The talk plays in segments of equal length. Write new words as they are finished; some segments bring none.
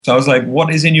So I was like,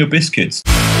 what is in your biscuits?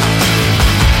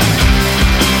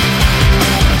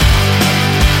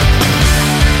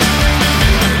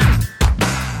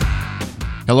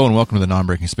 Hello and welcome to the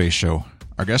Non-Breaking Space Show.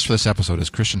 Our guest for this episode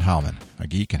is Christian Hallman, a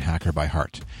geek and hacker by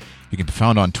heart. You can be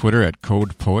found on Twitter at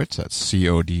CodePoets, that's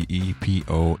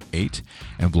CODEPO8,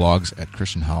 and blogs at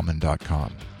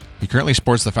ChristianHallman.com. He currently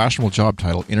sports the fashionable job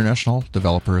title International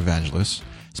Developer Evangelist,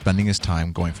 spending his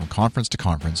time going from conference to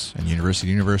conference and university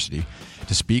to university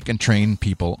to speak and train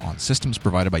people on systems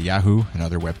provided by Yahoo and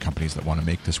other web companies that want to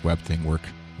make this web thing work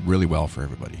really well for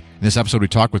everybody. In this episode, we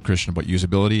talk with Christian about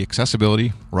usability,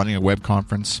 accessibility, running a web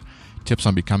conference, tips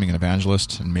on becoming an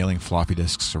evangelist, and mailing floppy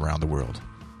disks around the world.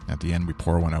 At the end, we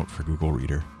pour one out for Google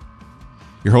Reader.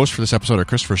 Your hosts for this episode are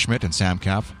Christopher Schmidt and Sam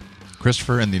Kapp.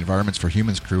 Christopher and the Environments for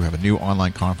Humans crew have a new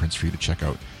online conference for you to check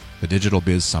out, the Digital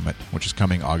Biz Summit, which is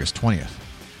coming August 20th.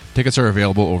 Tickets are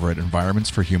available over at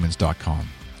environmentsforhumans.com.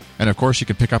 And of course, you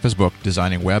can pick up his book,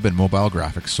 Designing Web and Mobile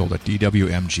Graphics, sold at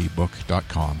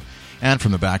dwmgbook.com, and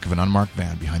from the back of an unmarked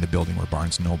van behind the building where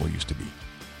Barnes & Noble used to be.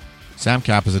 Sam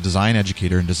Kapp is a design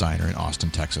educator and designer in Austin,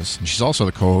 Texas, and she's also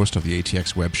the co-host of the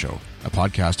ATX Web Show, a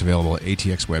podcast available at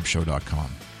atxwebshow.com.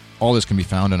 All this can be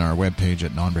found on our webpage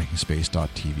at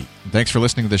nonbreakingspace.tv. And thanks for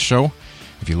listening to this show.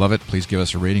 If you love it, please give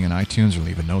us a rating on iTunes or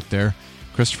leave a note there.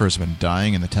 Christopher's been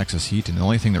dying in the Texas heat, and the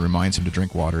only thing that reminds him to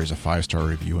drink water is a 5-star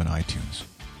review on iTunes.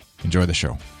 Enjoy the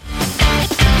show.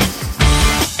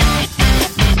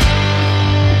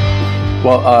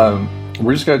 Well,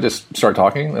 we're just gonna start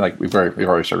talking. Like we've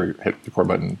already started hit the record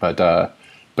button, but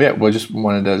yeah, we just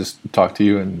wanted to just talk to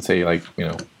you and say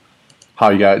how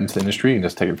you got into the industry and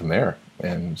just take it from there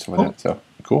and stuff like that. So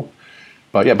cool.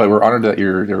 But we're honored that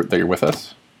you're with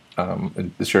us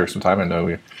and to share some time. I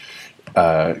know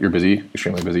you're busy,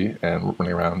 extremely busy, and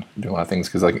running around doing a lot of things.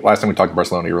 Because like last time we talked in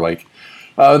Barcelona, you were like,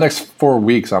 the next 4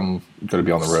 weeks I'm going to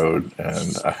be on the road,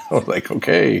 and I was like,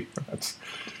 okay,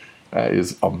 that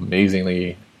is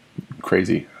amazingly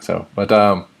crazy. So, but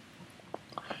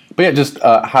yeah, just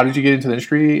how did you get into the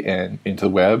industry and into the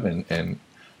web, and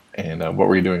what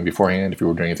were you doing beforehand? If you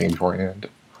were doing anything beforehand?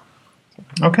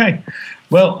 Okay.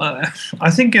 Well,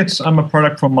 I think I'm a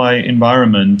product from my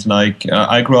environment.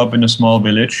 I grew up in a small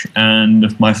village,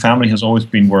 and my family has always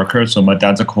been workers. So my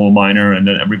dad's a coal miner, and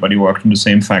then everybody worked in the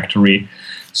same factory.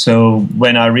 So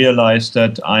when I realized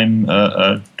that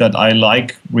that I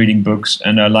like reading books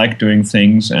and I like doing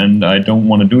things and I don't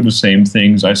want to do the same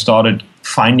things, I started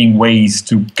finding ways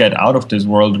to get out of this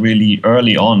world really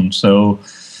early on. So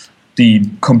the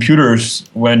computers,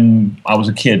 when I was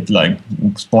a kid, I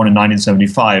was born in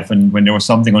 1975, and when there was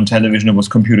something on television that was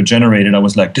computer generated, I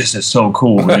was like, this is so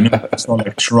cool. I saw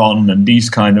like Tron and these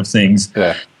kind of things.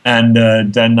 Yeah. And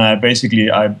then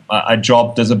I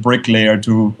jobbed as a bricklayer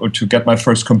to get my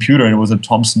first computer, and it was a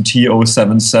Thomson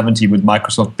TO770 with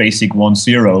Microsoft Basic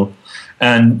 1.0.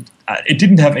 And it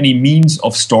didn't have any means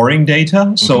of storing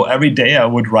data, so every day I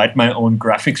would write my own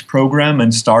graphics program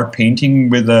and start painting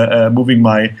with moving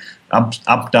my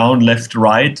up, down, left,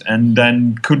 right, and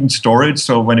then couldn't store it.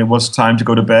 So when it was time to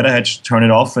go to bed, I had to turn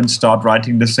it off and start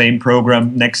writing the same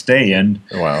program next day. And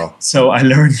wow. So I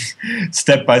learned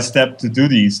step by step to do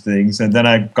these things. And then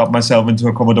I got myself into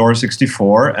a Commodore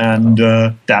 64, and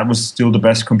that was still the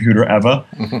best computer ever.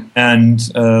 And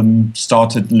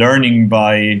started learning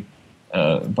by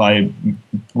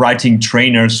writing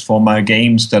trainers for my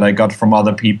games that I got from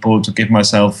other people to give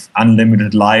myself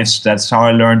unlimited lives. That's how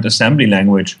I learned assembly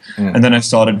language. And then I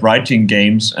started writing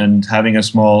games and having a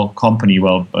small company,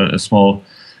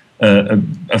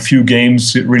 a few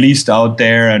games released out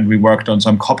there, and we worked on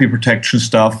some copy protection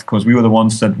stuff because we were the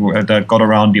ones that got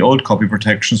around the old copy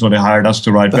protection, so they hired us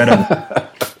to write better.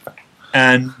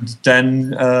 And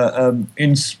then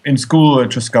in school, I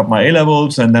just got my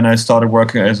A-levels, and then I started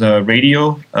working as a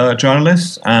radio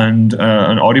journalist and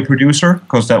an audio producer,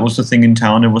 because that was the thing in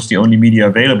town. It was the only media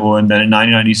available. And then in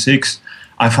 1996,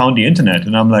 I found the internet,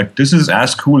 and I'm like, this is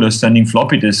as cool as sending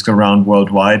floppy disks around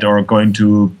worldwide or going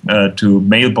to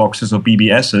mailboxes or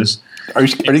BBSs. Are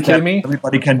you kidding me?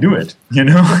 Everybody can do it, you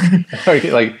know?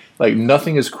 like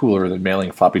nothing is cooler than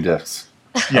mailing floppy disks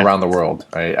around the world.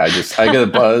 I get a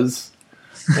buzz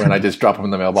when I just drop them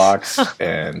in the mailbox,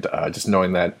 and just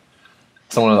knowing that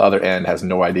someone on the other end has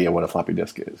no idea what a floppy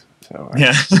disk is. So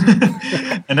yeah.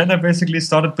 And then I basically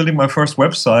started building my first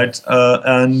website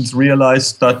and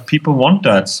realized that people want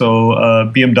that. So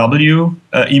BMW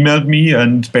emailed me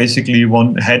and basically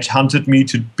headhunted me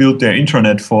to build their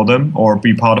intranet for them or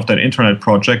be part of that intranet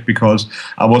project, because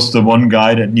I was the one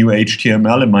guy that knew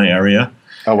HTML in my area.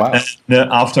 Oh, wow.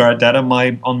 And after I had that on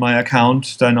my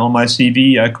account, then on my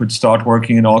CV, I could start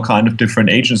working in all kinds of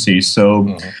different agencies.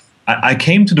 So I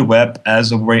came to the web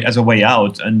as a way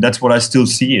out, and that's what I still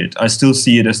see it. I still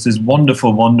see it as this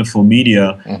wonderful, wonderful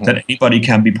media that anybody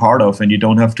can be part of, and you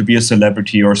don't have to be a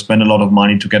celebrity or spend a lot of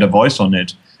money to get a voice on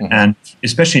it. And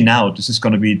especially now, this is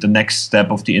going to be the next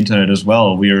step of the internet as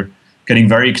well. We're getting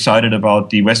very excited about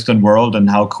the Western world and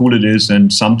how cool it is,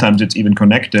 and sometimes it's even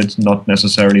connected, not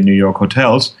necessarily New York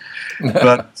hotels.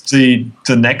 But the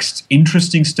next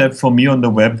interesting step for me on the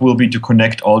web will be to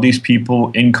connect all these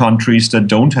people in countries that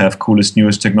don't have coolest,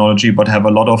 newest technology, but have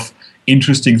a lot of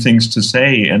interesting things to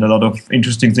say and a lot of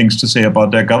interesting things to say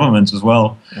about their governments as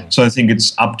well. So I think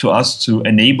it's up to us to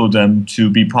enable them to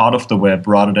be part of the web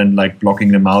rather than like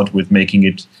blocking them out with making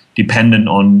it dependent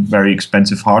on very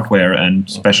expensive hardware and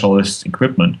specialist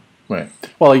equipment. Right.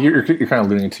 Well, you're kind of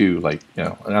alluding to like, you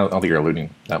know, and I don't think you're alluding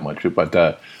that much,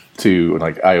 but to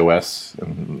like iOS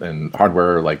and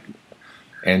hardware like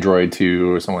Android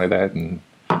 2 or something like that,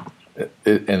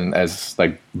 and as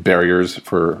like barriers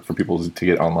for people to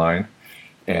get online,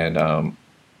 and I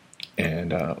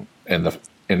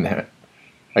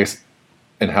guess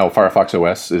and how Firefox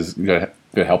OS is going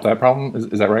to help that problem.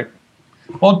 Is that right?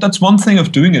 Well, that's one thing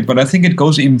of doing it, but I think it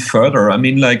goes even further. I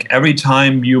mean, like every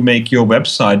time you make your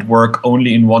website work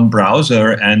only in one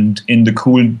browser and in the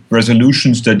cool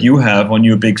resolutions that you have on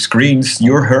your big screens,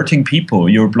 you're hurting people.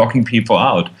 You're blocking people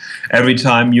out. Every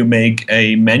time you make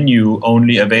a menu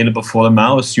only available for the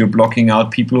mouse, you're blocking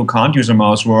out people who can't use a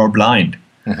mouse or are blind.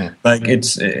 Like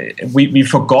it's we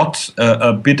forgot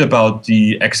a bit about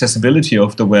the accessibility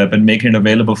of the web and making it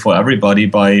available for everybody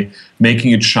by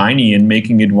making it shiny and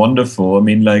making it wonderful. I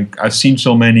mean, like I've seen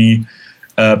so many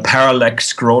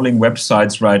parallax scrolling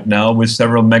websites right now with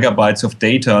several megabytes of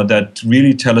data that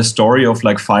really tell a story of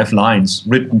like 5 lines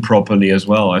written properly as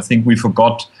well. I think we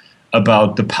forgot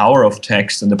about the power of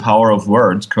text and the power of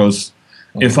words, because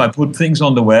if I put things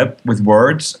on the web with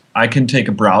words, I can take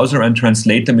a browser and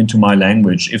translate them into my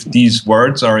language. If these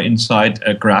words are inside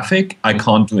a graphic, I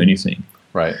can't do anything.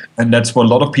 Right. And that's what a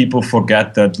lot of people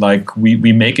forget, that like we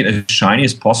make it as shiny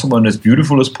as possible and as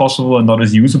beautiful as possible and not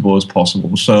as usable as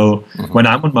possible. So when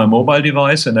I'm on my mobile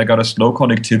device and I got a slow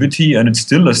connectivity and it's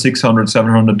still a $600,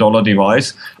 $700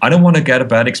 device, I don't want to get a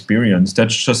bad experience.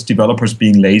 That's just developers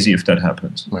being lazy if that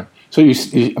happens. Right. So you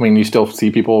you still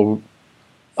see people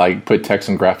like put text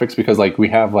and graphics, because like we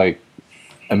have like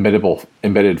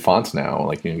embedded fonts now.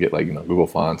 Like you can get like, you know, Google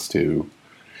Fonts to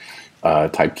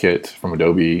Typekit from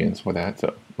Adobe and stuff like that.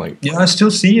 So like, yeah, I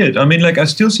still see it. I mean, like I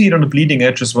still see it on the bleeding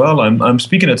edge as well. I'm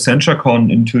speaking at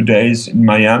CentraCon in 2 days in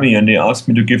Miami, and they asked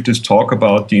me to give this talk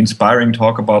about the inspiring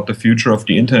talk about the future of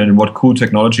the internet and what cool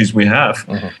technologies we have.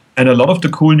 And a lot of the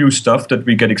cool new stuff that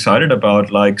we get excited about,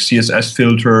 like CSS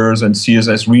filters and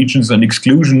CSS regions and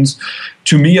exclusions,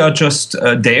 to me are just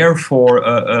there for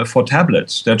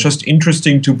tablets. They're just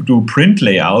interesting to do print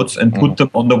layouts and put them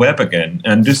on the web again.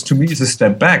 And this to me is a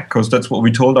step back, because that's what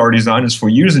we told our designers for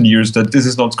years and years, that this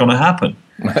is not going to happen.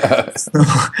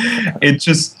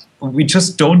 We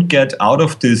just don't get out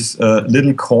of this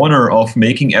little corner of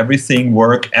making everything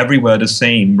work everywhere the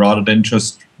same, rather than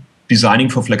just designing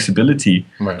for flexibility.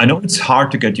 Right. I know it's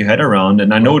hard to get your head around,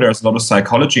 and I know there's a lot of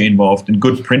psychology involved in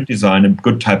good print design and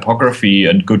good typography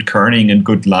and good kerning and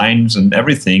good lines and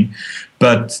everything,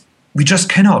 but we just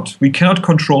cannot. We cannot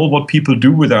control what people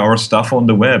do with our stuff on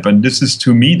the web, and this is,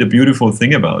 to me, the beautiful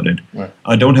thing about it. Right.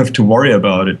 I don't have to worry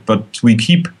about it, but we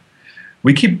keep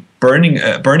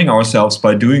burning ourselves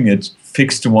by doing it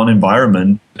fixed to one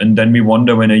environment, and then we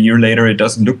wonder when a year later it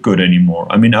doesn't look good anymore.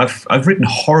 I mean, I've written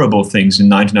horrible things in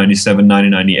 1997,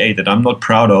 1998 that I'm not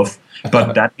proud of,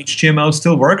 but that HTML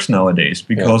still works nowadays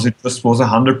because it just was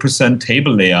 100%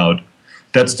 table layout.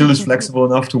 That still is flexible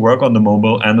enough to work on the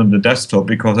mobile and on the desktop,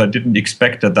 because I didn't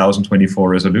expect a 1024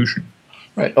 resolution.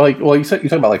 Right. Like, well, you talk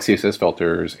about like CSS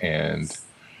filters and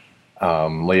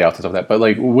layouts and stuff like that, but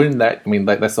like, wouldn't that? I mean,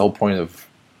 that's the whole point of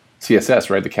CSS,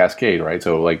 right? The cascade, right?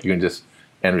 So like you can just,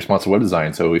 and responsive web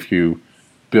design. So if you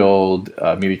build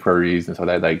media queries and stuff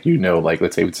like that, like, you know, like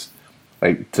let's say it's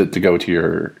like to go to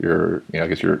your you know, I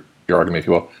guess your argument, if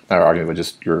you will, not our argument, but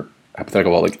just your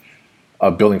hypothetical, like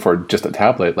building for just a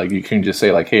tablet, like you can just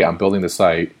say like, hey, I'm building this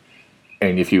site,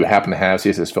 and if you happen to have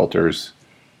CSS filters,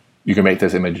 you can make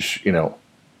this image, you know,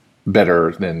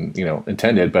 better than, you know,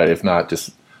 intended, but if not,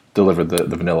 just deliver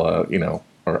the vanilla, you know,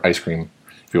 or ice cream,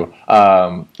 if you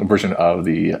will, version of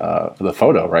the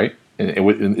photo, right? And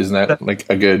isn't that like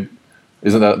a good?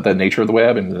 Isn't that the nature of the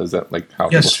web? And is that like how?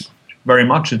 Yes, very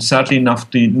much. It's sadly enough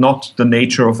not the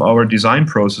nature of our design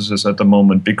processes at the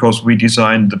moment, because we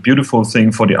designed the beautiful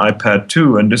thing for the iPad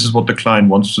 2, and this is what the client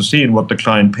wants to see and what the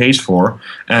client pays for,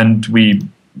 and we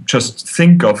just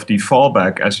think of the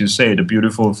fallback, as you say, the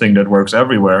beautiful thing that works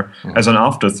everywhere, as an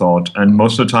afterthought. And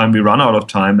most of the time we run out of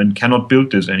time and cannot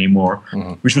build this anymore.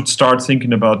 We should start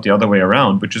thinking about the other way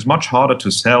around, which is much harder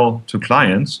to sell to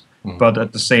clients, but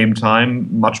at the same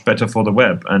time, much better for the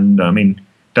web. And I mean,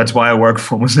 that's why I work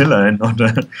for Mozilla and not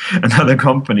another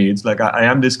company. It's like I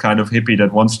am this kind of hippie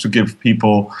that wants to give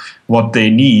people what they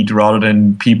need rather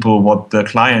than people what the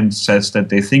client says that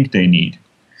they think they need.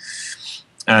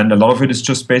 And a lot of it is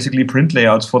just basically print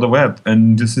layouts for the web.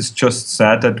 And this is just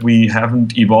sad that we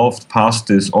haven't evolved past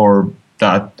this, or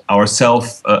that our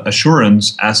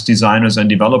self-assurance as designers and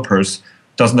developers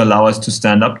doesn't allow us to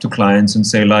stand up to clients and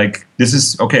say, like, this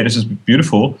is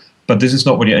beautiful, but this is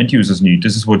not what your end users need.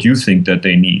 This is what you think that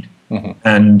they need.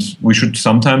 And we should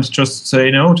sometimes just say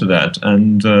no to that.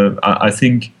 And I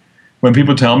think when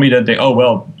people tell me that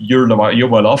you're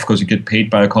well off because you get paid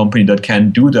by a company that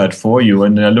can do that for you,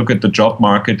 and then I look at the job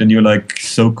market and you're like,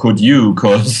 so could you,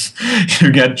 because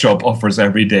you get job offers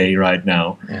every day right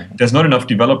now. There's not enough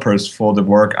developers for the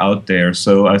work out there.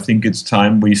 So I think it's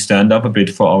time we stand up a bit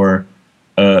for our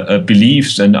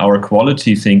beliefs and our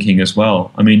quality thinking as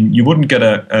well. I mean, you wouldn't get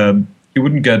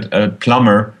a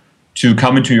plumber to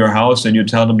come into your house and you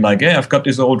tell them, like, hey, I've got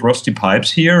these old rusty pipes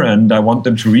here and I want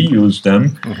them to reuse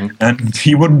them. And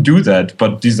he wouldn't do that.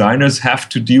 But designers have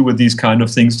to deal with these kind of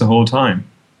things the whole time.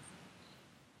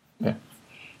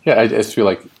 Yeah, I just feel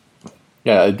like,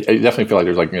 I definitely feel like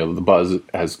there's like, the buzz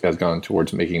has gone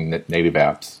towards making native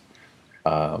apps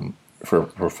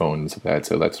for phones and that.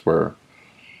 So that's where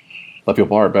a lot of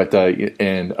people are. But I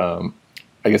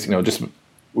guess just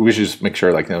we should just make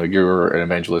sure, like, you're an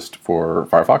evangelist for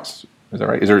Firefox. Is that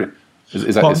right? Is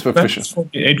that sufficient? For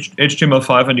the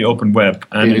HTML5 and the open web.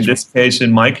 And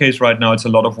in my case right now, it's a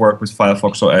lot of work with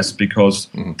Firefox OS, because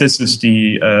this is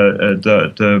the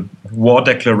war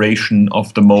declaration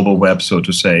of the mobile web, so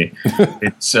to say.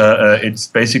 It's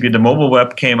basically the mobile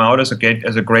web came out as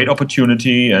a great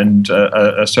opportunity, and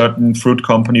a certain fruit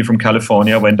company from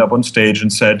California went up on stage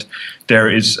and said,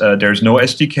 there's no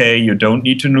SDK, you don't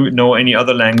need to know any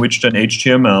other language than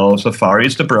HTML. Safari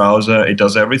is the browser, it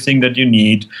does everything that you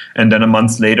need. And then a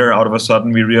month later, out of a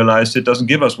sudden, we realized it doesn't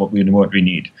give us what we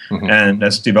need. And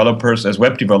as developers, as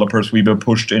web developers, we were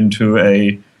pushed into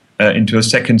a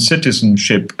second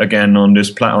citizenship again on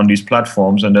these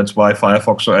platforms, and that's why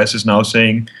Firefox OS is now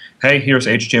saying, hey, here's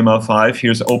HTML5,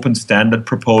 here's open standard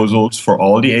proposals for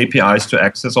all the APIs to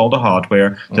access all the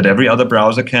hardware that every other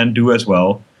browser can do as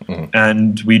well.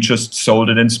 And we just sold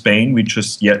it in Spain.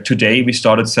 Today we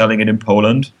started selling it in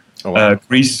Poland.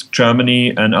 Greece,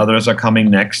 Germany, and others are coming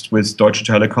next, with Deutsche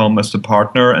Telekom as the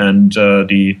partner, and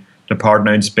the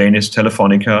partner in Spain is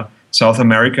Telefonica. South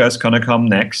America is going to come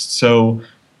next. So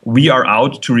we are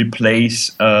out to replace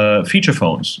feature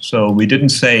phones. So we didn't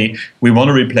say we want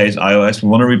to replace iOS, we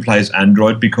want to replace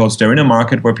Android, because they're in a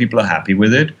market where people are happy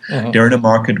with it. They're in a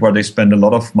market where they spend a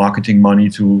lot of marketing money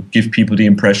to give people the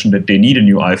impression that they need a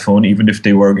new iPhone, even if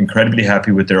they were incredibly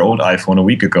happy with their old iPhone a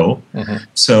week ago.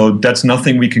 So that's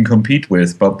nothing we can compete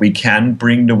with, but we can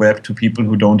bring the web to people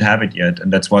who don't have it yet.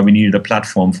 And that's why we needed a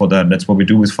platform for that. That's what we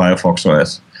do with Firefox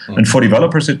OS. And for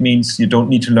developers, it means you don't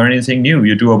need to learn anything new.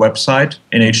 You do a website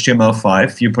in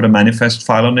HTML5, you put a manifest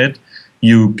file on it,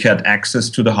 you get access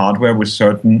to the hardware with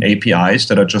certain APIs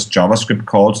that are just JavaScript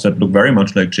calls that look very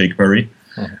much like jQuery.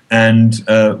 And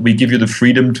we give you the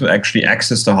freedom to actually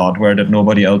access the hardware that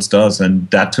nobody else does. And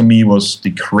that, to me, was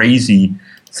the crazy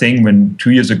thing when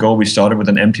 2 years ago we started with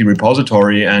an empty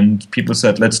repository and people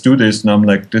said, let's do this. And I'm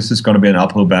like, this is going to be an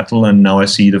uphill battle. And now I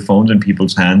see the phones in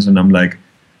people's hands and I'm like,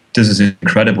 this is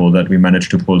incredible that we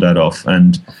managed to pull that off.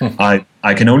 And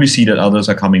I can only see that others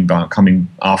are coming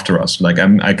after us. Like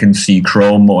I can see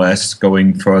Chrome OS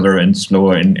going further and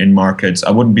slower in markets.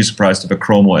 I wouldn't be surprised if a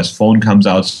Chrome OS phone comes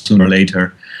out sooner or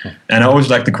later. And I always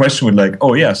like the question with like,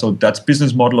 oh yeah, so that's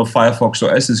business model of Firefox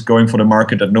OS is going for the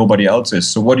market that nobody else is.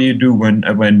 So what do you do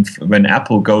when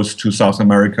Apple goes to South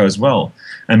America as well?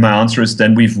 And my answer is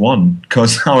then we've won,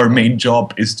 because our main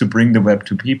job is to bring the web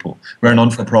to people. We're a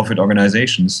non-for-profit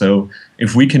organization. So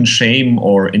if we can shame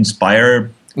or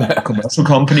inspire commercial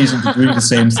companies into doing the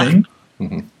same thing,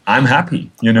 I'm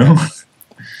happy,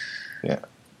 Yeah.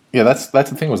 That's the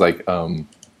thing was like,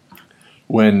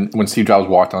 when Steve Jobs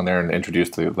walked on there and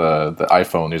introduced the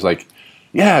iPhone, he's like,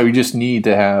 yeah, we just need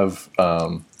to have,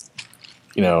 a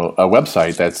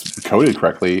website that's coded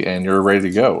correctly and you're ready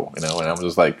to go, and I was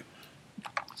just like,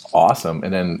 awesome.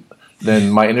 And then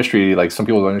my industry, like some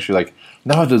people in the industry, like,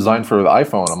 no, design for the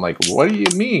iPhone. I'm like, what do you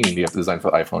mean you have to design for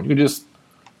the iPhone? You can just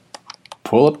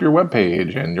pull up your web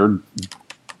page and you're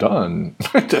done.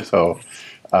 So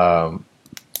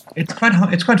It's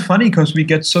quite funny because we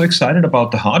get so excited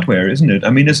about the hardware, isn't it? I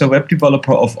mean, as a web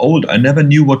developer of old, I never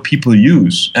knew what people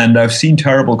use, and I've seen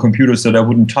terrible computers that I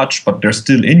wouldn't touch, but they're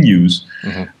still in use.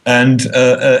 Mm-hmm.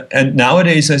 And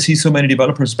nowadays, I see so many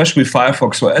developers, especially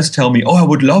Firefox OS, tell me, "Oh, I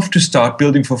would love to start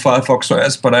building for Firefox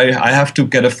OS, but I have to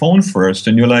get a phone first."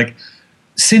 And you're like,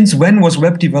 since when was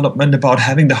web development about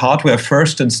having the hardware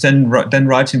first and then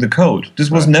writing the code? This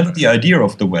was never the idea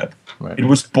of the web. Right. It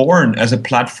was born as a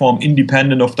platform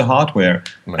independent of the hardware.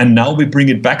 Right. And now we bring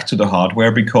it back to the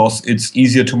hardware because it's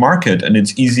easier to market and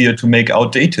it's easier to make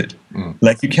outdated.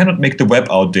 Like you cannot make the web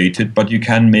outdated, but you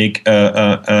can make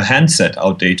a handset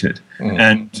outdated.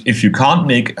 And if you can't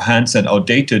make a handset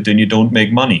outdated, then you don't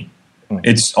make money.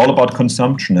 It's all about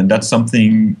consumption, and that's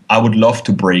something I would love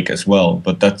to break as well,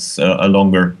 but that's a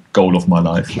longer goal of my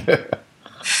life. I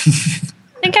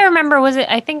think I remember,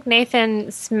 I think Nathan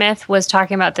Smith was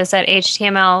talking about this at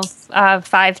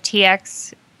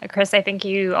HTML5TX. Chris, I think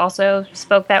you also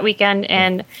spoke that weekend,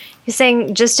 and he's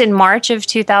saying just in March of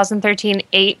 2013,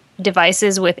 8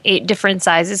 devices with 8 different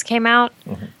sizes came out.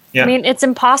 Yeah. I mean, it's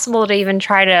impossible to even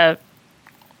try to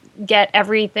get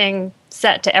everything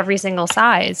set to every single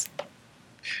size.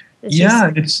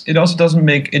 It also doesn't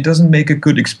make a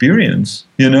good experience.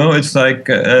 You know, it's like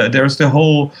there's the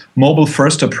whole mobile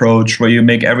first approach where you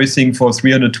make everything for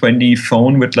 320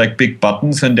 phone with like big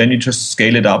buttons, and then you just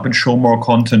scale it up and show more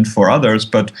content for others.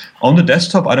 But on the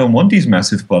desktop, I don't want these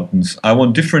massive buttons. I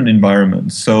want different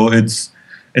environments. So it's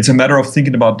a matter of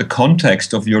thinking about the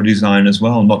context of your design as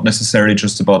well, not necessarily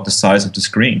just about the size of the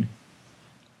screen.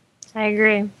 I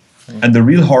agree. And the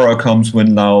real horror comes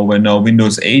when now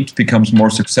Windows 8 becomes more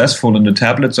successful and the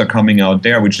tablets are coming out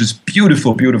there, which is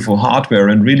beautiful, beautiful hardware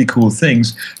and really cool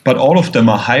things. But all of them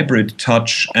are hybrid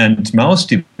touch and mouse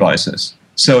devices.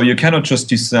 So you cannot just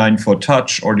design for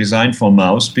touch or design for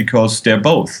mouse because they're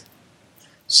both.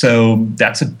 So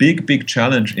that's a big, big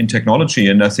challenge in technology.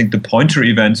 And I think the pointer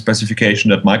event specification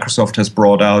that Microsoft has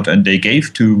brought out and they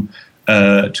gave to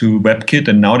WebKit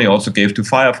and now they also gave to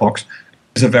Firefox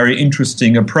is a very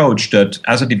interesting approach that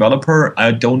as a developer,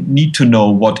 I don't need to know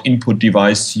what input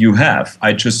device you have.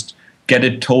 I just get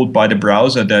it told by the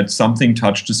browser that something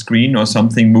touched the screen or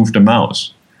something moved the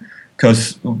mouse.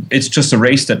 Because it's just a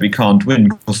race that we can't win,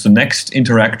 because the next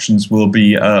interactions will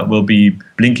be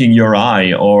blinking your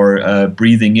eye or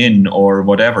breathing in or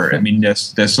whatever. I mean,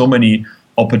 there's so many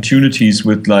opportunities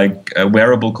with like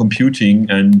wearable computing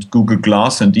and Google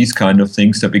Glass and these kind of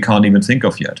things that we can't even think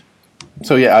of yet.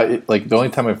 So yeah, like the only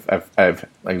time I've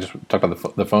like just talked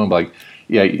about the phone, but like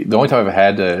the only time I've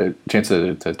had a chance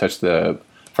to touch the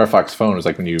Firefox phone was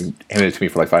like when you handed it to me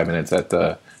for like 5 minutes in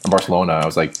Barcelona. I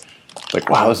was like,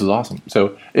 wow, this is awesome.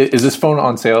 So is this phone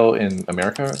on sale in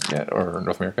America yet or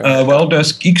North America? Well,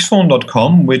 there's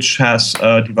geeksphone.com, which has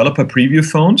developer preview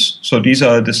phones. So these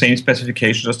are the same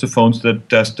specifications as the phones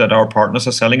that our partners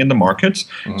are selling in the markets.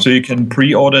 Mm-hmm. So you can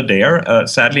pre-order there.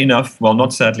 Sadly enough, well,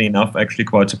 not sadly enough, actually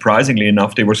quite surprisingly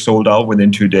enough, they were sold out within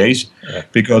 2 days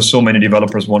because so many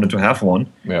developers wanted to have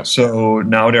one. Yeah. So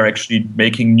now they're actually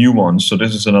making new ones. So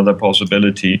this is another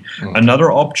possibility. Mm-hmm. Another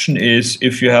option is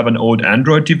if you have an old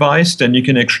Android device, then you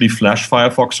can actually flash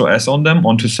Firefox OS on them,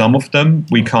 onto some of them.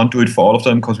 We can't do it for all of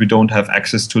them because we don't have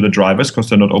access to the drivers because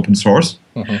they're not open source.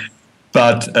 Mm-hmm.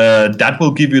 But that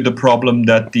will give you the problem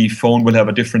that the phone will have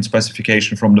a different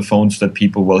specification from the phones that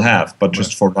people will have. But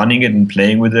just for running it and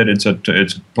playing with it, it's a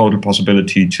total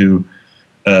possibility to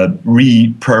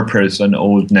repurpose an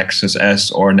old Nexus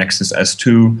S or Nexus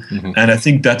S2. Mm-hmm. And I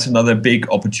think that's another big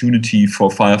opportunity for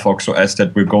Firefox OS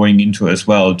that we're going into as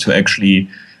well, to actually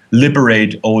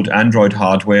liberate old Android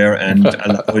hardware and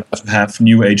allow it to have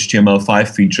new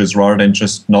HTML5 features rather than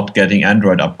just not getting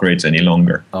Android upgrades any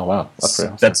longer. Oh, wow. That's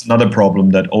pretty awesome. That's another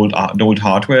problem, that old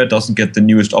hardware doesn't get the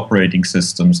newest operating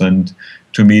systems. And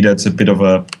to me, that's a bit of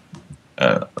a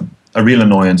real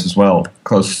annoyance as well.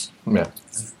 Because with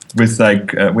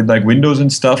Windows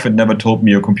and stuff, it never told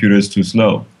me your computer is too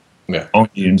slow. Yeah.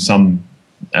 Only in some,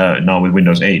 now with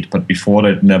Windows 8. But before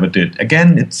that, it never did.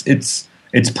 Again,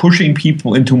 it's pushing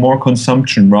people into more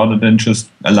consumption rather than just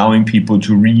allowing people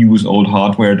to reuse old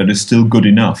hardware that is still good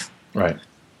enough. Right.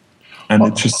 And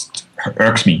it just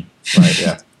irks me. Right,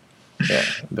 yeah. Yeah,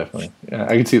 definitely. Yeah,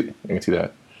 I can see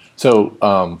that. So,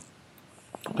 I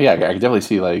can definitely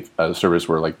see like a service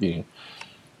where like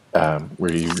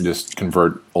where you just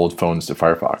convert old phones to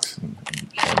Firefox, and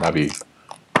that'd be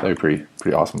pretty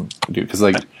awesome to do. Because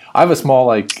like I have a small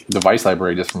like device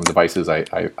library just from devices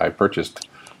I purchased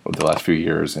over the last few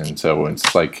years, and so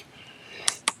it's like,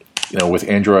 with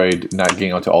Android not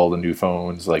getting onto all the new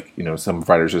phones, like some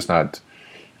providers just not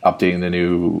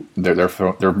updating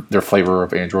their flavor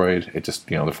of Android. It just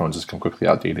their phones just come quickly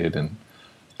outdated and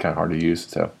kind of hard to use.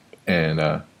 So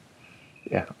that's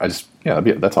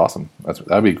awesome.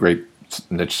 That'd be a great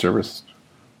niche service.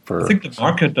 I think the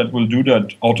market that will do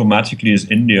that automatically is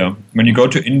India. When you go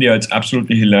to India, it's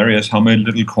absolutely hilarious how many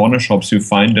little corner shops you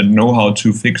find that know how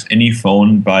to fix any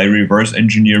phone by reverse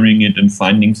engineering it and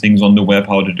finding things on the web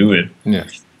how to do it. Yeah.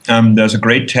 There's a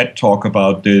great TED talk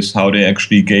about this, how they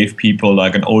actually gave people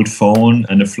like an old phone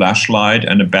and a flashlight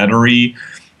and a battery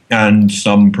and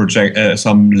some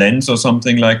lens or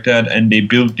something like that, and they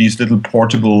built these little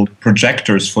portable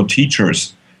projectors for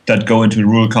teachers that go into the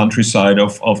rural countryside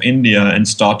of India and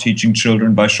start teaching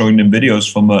children by showing them videos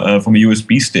from a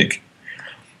USB stick.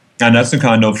 And that's the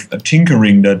kind of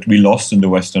tinkering that we lost in the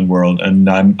Western world. And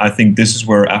I think this is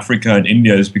where Africa and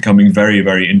India is becoming very,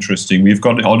 very interesting. We've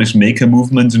got all these maker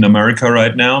movements in America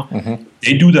right now. Mm-hmm.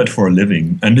 They do that for a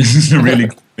living. And this is a really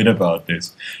good bit about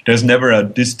this. There's never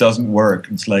this doesn't work.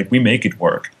 It's like we make it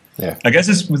work. Yeah. I guess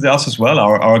it's with us as well.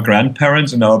 Our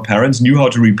grandparents and our parents knew how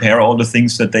to repair all the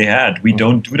things that they had. We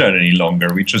don't do that any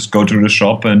longer. We just go to the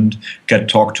shop and get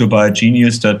talked to by a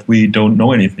genius that we don't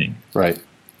know anything. Right.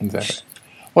 Exactly.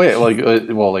 Well,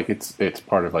 yeah, it's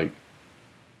part of like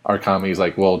our economy is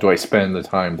like, well, do I spend the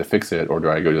time to fix it, or do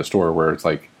I go to a store where it's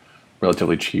like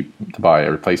relatively cheap to buy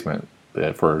a replacement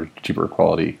for cheaper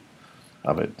quality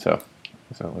of it? So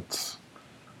it's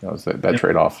that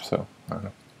trade-off. So I don't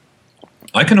know.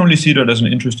 I can only see that as an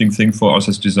interesting thing for us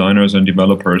as designers and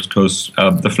developers, because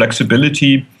the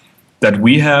flexibility that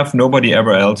we have, nobody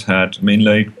ever else had. I mean,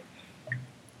 like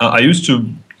I used to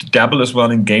dabble as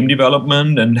well in game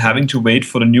development, and having to wait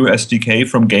for the new SDK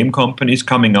from game companies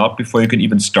coming out before you can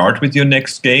even start with your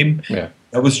next game. Yeah.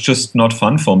 That was just not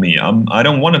fun for me. I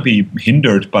don't want to be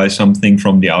hindered by something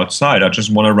from the outside. I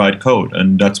just want to write code,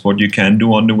 and that's what you can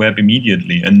do on the web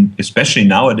immediately. And especially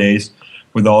nowadays,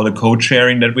 with all the code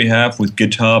sharing that we have with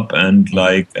GitHub and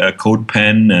like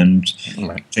CodePen and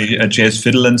JS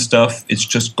Fiddle and stuff, it's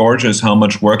just gorgeous how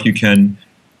much work you can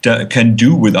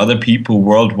do with other people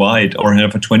worldwide, or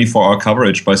have a 24-hour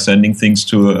coverage by sending things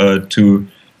to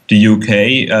the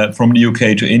UK, from the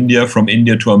UK to India, from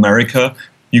India to America.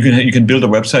 You can build a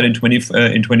website in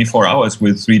 24 hours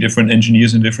with 3 different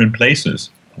engineers in different places.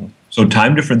 So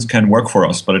time difference can work for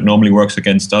us, but it normally works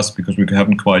against us because we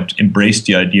haven't quite embraced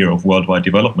the idea of worldwide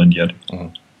development yet.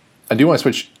 Mm-hmm. I do want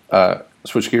to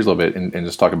switch gears a little bit and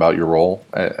just talk about your role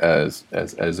as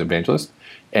evangelist,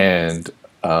 and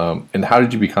how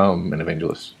did you become an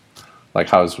evangelist? Like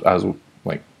how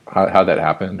that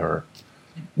happened, or?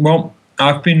 Well,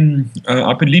 I've been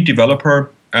lead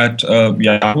developer at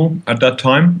Yahoo at that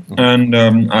time, and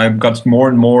I've got more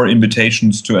and more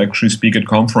invitations to actually speak at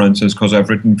conferences because I've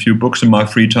written a few books in my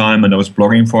free time, and I was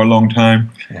blogging for a long time,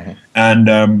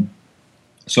 and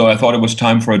so I thought it was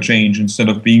time for a change. Instead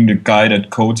of being the guy that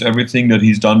codes everything that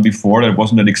he's done before, that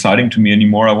wasn't that exciting to me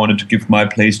anymore. I wanted to give my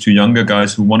place to younger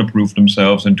guys who want to prove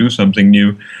themselves and do something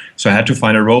new. So I had to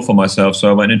find a role for myself. So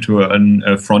I went into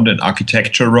a front-end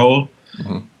architecture role,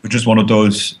 which is one of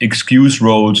those excuse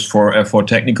roles for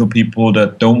technical people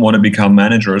that don't want to become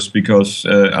managers, because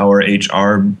our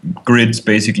HR grids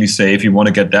basically say if you want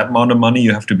to get that amount of money,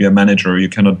 you have to be a manager. You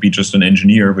cannot be just an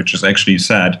engineer, which is actually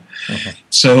sad.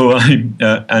 So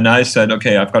I said,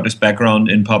 okay, I've got this background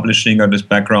in publishing, got this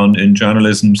background in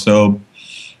journalism, so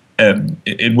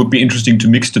it would be interesting to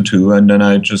mix the two. And then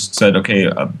I just said, okay,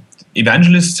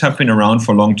 evangelists have been around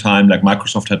for a long time, like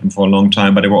Microsoft had them for a long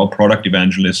time, but they were all product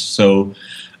evangelists. So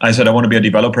I said I want to be a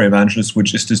developer evangelist,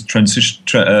 which is this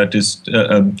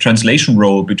translation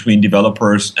role between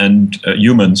developers and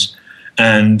humans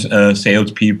and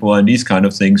salespeople and these kind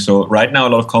of things. So right now, a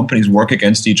lot of companies work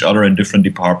against each other in different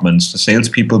departments. The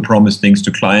salespeople promise things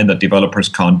to client that developers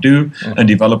can't do, and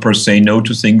developers say no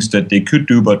to things that they could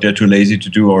do, but they're too lazy to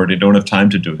do, or they don't have time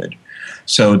to do it.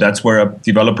 So that's where a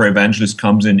developer evangelist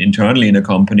comes in internally in a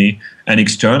company, and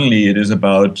externally it is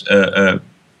about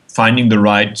finding the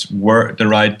right word, the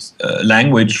right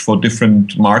language for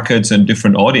different markets and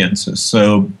different audiences.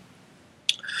 So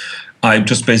I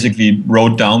just basically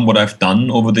wrote down what I've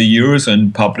done over the years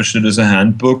and published it as a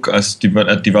handbook at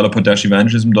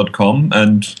developer-evangelism.com,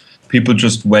 and people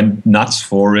just went nuts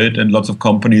for it, and lots of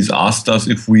companies asked us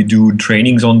if we do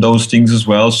trainings on those things as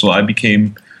well. So I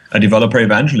became a developer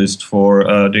evangelist for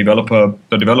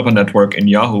the developer network in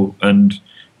Yahoo. And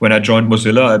when I joined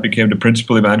Mozilla, I became the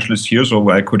principal evangelist here,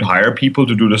 so I could hire people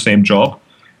to do the same job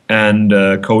and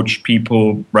coach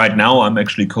people. Right now, I'm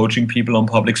actually coaching people on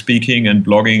public speaking and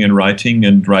blogging and writing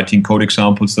code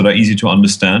examples that are easy to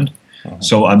understand.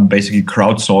 So I'm basically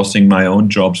crowdsourcing my own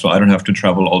job, so I don't have to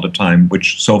travel all the time,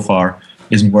 which so far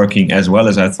isn't working as well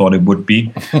as I thought it would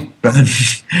be. But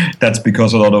that's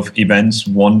because a lot of events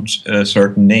want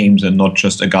certain names and not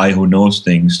just a guy who knows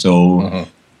things. So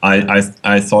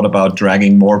I thought about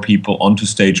dragging more people onto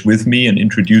stage with me and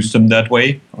introduce them that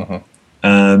way.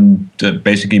 To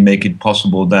basically make it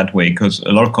possible that way, because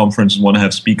a lot of conferences want to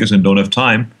have speakers and don't have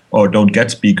time, or don't get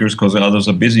speakers because others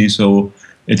are busy. So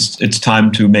it's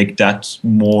time to make that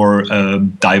more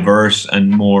diverse and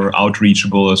more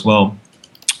outreachable as well.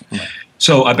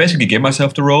 So I basically gave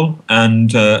myself the role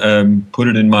and put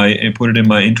it in my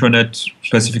intranet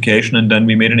specification, and then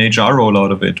we made an HR role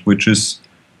out of it, which is,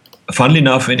 funnily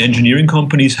enough, in engineering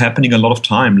companies happening a lot of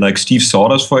time. Like Steve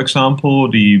Sawdust, for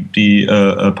example, the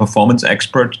performance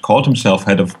expert, called himself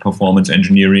head of performance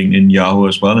engineering in Yahoo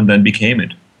as well, and then became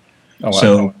it. Oh, wow.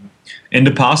 So in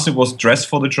the past, it was dress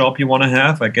for the job you want to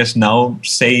have. I guess now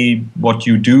say what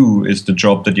you do is the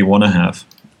job that you want to have.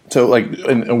 So, like,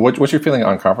 and what's your feeling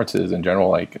on conferences in general?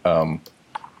 Like, are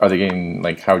they getting,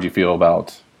 like, how would you feel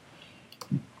about,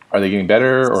 are they getting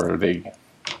better, or are they...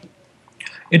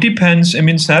 It depends. I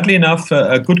mean, sadly enough,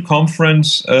 a good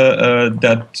conference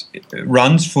that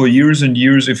runs for years and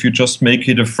years if you just make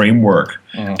it a framework.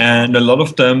 And a lot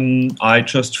of them, I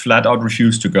just flat out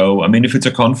refuse to go. I mean, if it's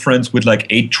a conference with like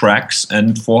 8 tracks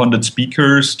and 400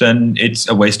 speakers, then it's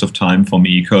a waste of time for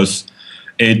me, because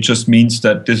it just means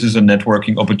that this is a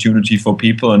networking opportunity for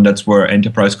people, and that's where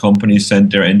enterprise companies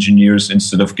send their engineers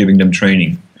instead of giving them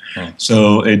training.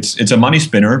 So it's a money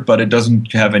spinner, but it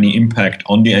doesn't have any impact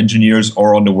on the engineers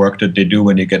or on the work that they do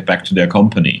when they get back to their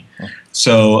company.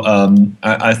 So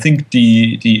I think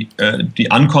the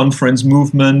unconference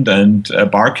movement and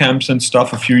bar camps and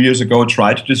stuff a few years ago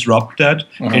tried to disrupt that.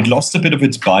 It lost a bit of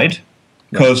its bite,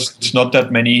 because it's not that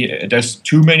many. There's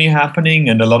too many happening,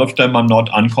 and a lot of them are not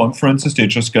unconferences. They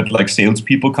just get like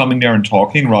salespeople coming there and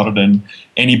talking, rather than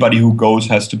anybody who goes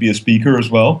has to be a speaker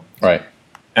as well. Right.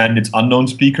 And it's unknown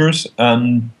speakers.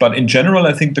 But in general,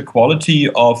 I think the quality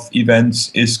of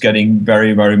events is getting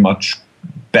very, very much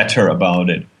better about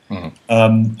it.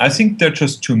 I think there are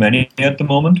just too many at the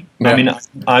moment. I mean,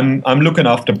 I'm looking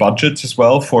after budgets as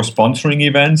well for sponsoring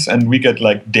events, and we get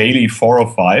like daily 4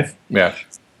 or 5. Yeah.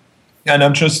 And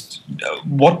I'm just,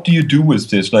 what do you do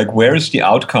with this? Like, where is the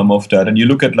outcome of that? And you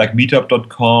look at like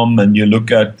meetup.com, and you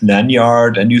look at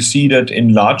Lanyard, and you see that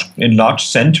in large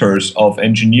centers of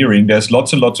engineering, there's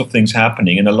lots and lots of things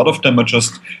happening. And a lot of them are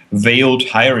just veiled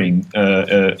hiring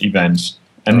events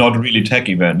and not really tech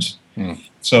events.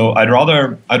 So I'd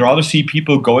rather see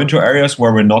people go into areas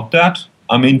where we're not that.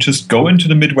 I mean, just go into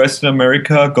the Midwestern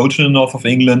America, go to the north of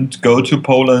England, go to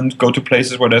Poland, go to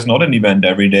places where there's not an event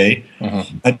every day,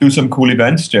 and do some cool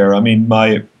events there. I mean,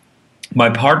 my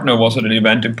partner was at an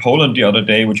event in Poland the other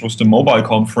day, which was the mobile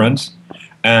conference,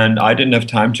 and I didn't have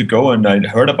time to go, and I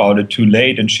heard about it too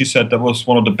late, and she said that was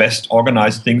one of the best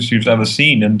organized things she's ever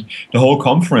seen, and the whole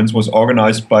conference was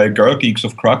organized by Girl Geeks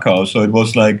of Krakow, so it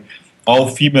was like all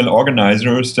female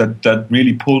organizers that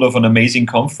really pulled off an amazing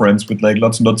conference with like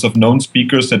lots and lots of known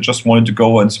speakers that just wanted to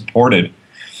go and support it.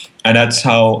 And that's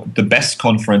how the best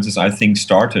conferences, I think,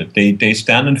 started. They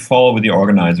stand and fall with the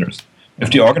organizers. If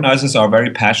the organizers are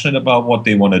very passionate about what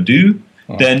they want to do,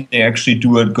 then they actually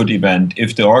do a good event.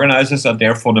 If the organizers are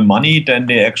there for the money, then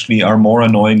they actually are more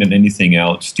annoying than anything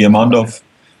else. The amount of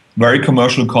very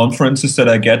commercial conferences that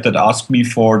I get that ask me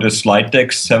for the slide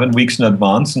decks 7 weeks in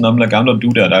advance, and I'm like, I don't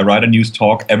do that. I write a news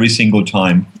talk every single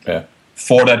time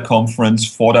for that conference,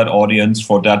 for that audience,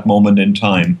 for that moment in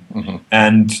time.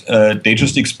 And they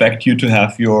just expect you to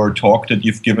have your talk that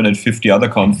you've given at 50 other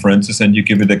conferences, and you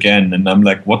give it again. And I'm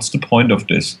like, what's the point of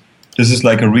this? This is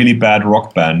like a really bad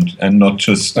rock band, and not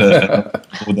just that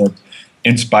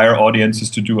inspire audiences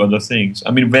to do other things.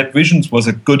 I mean, Web Visions was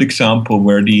a good example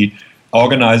where the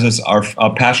organizers are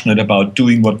passionate about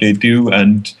doing what they do,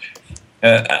 and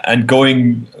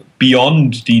going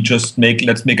beyond the just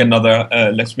let's make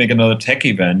another tech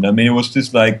event. I mean, it was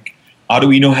just like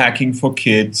Arduino hacking for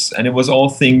kids, and it was all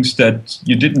things that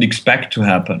you didn't expect to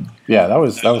happen. Yeah, that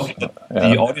was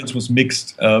the audience was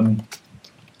mixed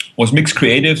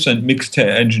creatives and mixed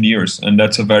engineers, and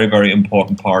that's a very, very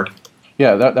important part.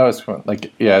 Yeah, that was fun.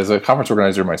 Like, yeah, as a conference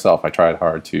organizer myself, I tried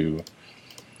hard to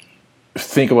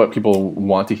think of what people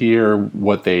want to hear,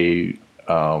 what they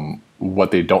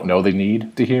don't know they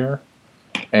need to hear,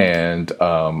 and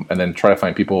then try to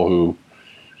find people who,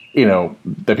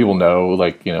 that people know,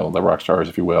 like, the rock stars,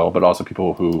 if you will, but also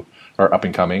people who are up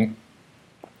and coming.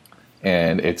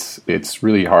 And it's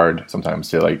really hard sometimes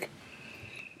to like.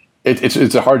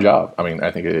 It's a hard job. I mean,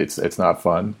 I think it's not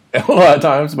fun a lot of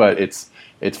times, but it's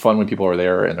fun when people are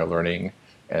there and they're learning,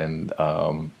 and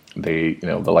the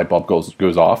light bulb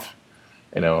goes off.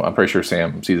 I'm pretty sure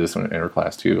Sam sees this in her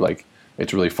class too. Like,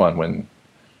 it's really fun when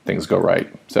things go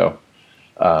right. So,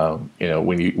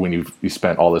 when you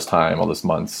spent all this time, all this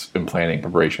months in planning,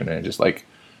 preparation, and just like,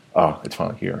 oh, it's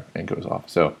finally here and it goes off.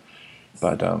 So,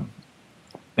 but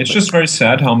it's just very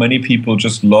sad how many people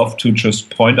just love to just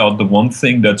point out the one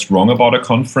thing that's wrong about a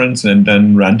conference and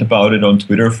then rant about it on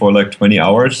Twitter for like 20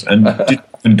 hours and didn't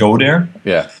even go there.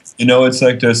 Yeah. It's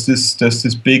like there's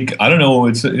this big, I don't know,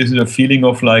 is it a feeling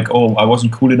of like, oh, I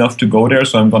wasn't cool enough to go there,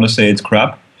 so I'm going to say it's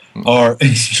crap? Or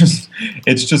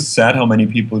it's just sad how many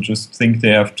people just think they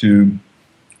have to,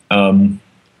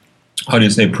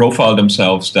 profile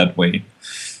themselves that way.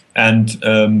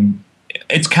 And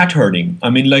it's cat herding. I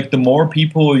mean, like, the more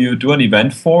people you do an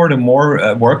event for, the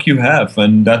more work you have.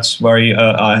 And that's why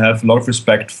I have a lot of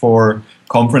respect for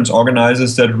conference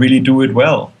organizers that really do it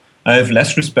well. I have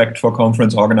less respect for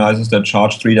conference organizers that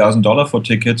charge $3,000 for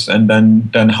tickets and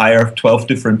then hire 12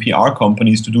 different PR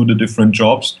companies to do the different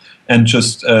jobs and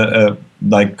just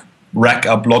rack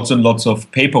up lots and lots of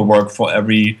paperwork for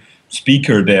every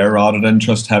speaker there rather than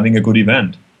just having a good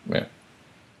event. Yeah.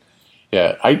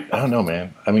 Yeah, I don't know,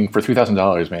 man. I mean, for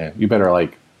 $3,000, man, you better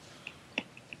like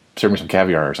serve me some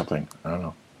caviar or something. I don't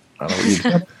know what you.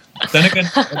 Then again,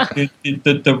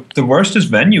 the worst is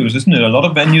venues, isn't it? A lot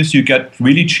of venues you get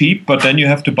really cheap, but then you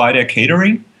have to buy their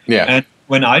catering. Yeah. And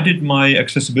when I did my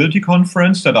accessibility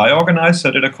conference that I organized,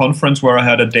 I did a conference where I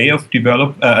had a day of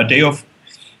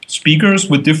speakers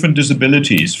with different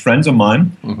disabilities, friends of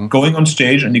mine, going on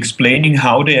stage and explaining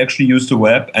how they actually use the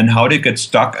web and how they get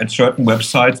stuck at certain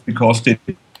websites because they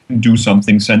didn't do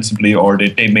something sensibly or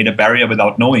they made a barrier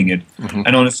without knowing it.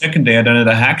 And on the second day, I then had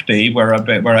a hack day where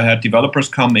I had developers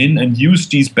come in and use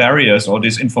these barriers or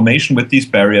this information with these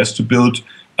barriers to build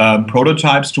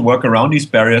prototypes to work around these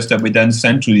barriers that we then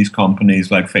send to these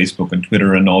companies like Facebook and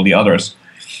Twitter and all the others.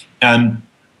 And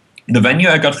the venue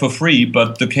I got for free,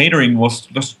 but the catering was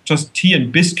just tea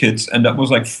and biscuits, and that was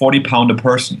like £40 a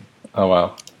person. Oh,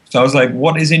 wow. So I was like,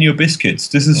 what is in your biscuits?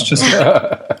 This is just...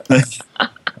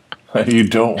 You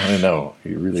don't want to know.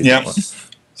 You really don't want to.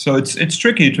 So it's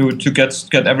tricky to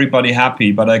get everybody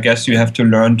happy, but I guess you have to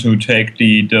learn to take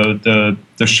the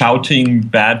shouting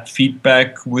bad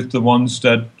feedback with the ones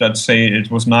that say it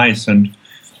was nice. And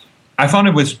I found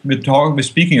it with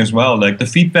speaking as well. Like, the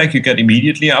feedback you get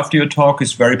immediately after your talk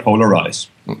is very polarized.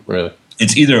 Really?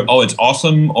 It's either, oh, it's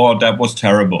awesome, or that was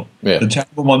terrible. Yeah. The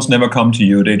terrible ones never come to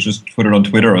you. They just put it on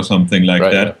Twitter or something like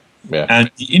that. Yeah. And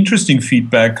the interesting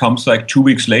feedback comes like 2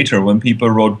 weeks later when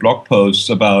people wrote blog posts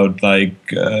about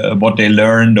what they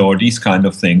learned or these kind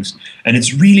of things. And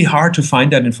it's really hard to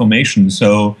find that information.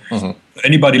 So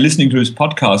anybody listening to this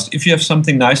podcast, if you have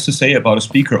something nice to say about a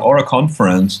speaker or a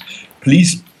conference,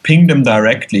 please ping them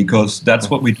directly, because that's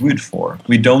what we do it for.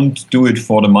 We don't do it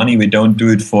for the money. We don't do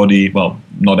it for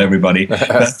not everybody.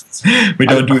 We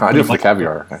don't do it for the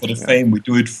caviar. For the fame. We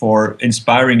do it for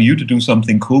inspiring you to do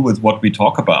something cool with what we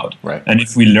talk about. Right. And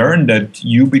if we learn that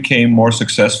you became more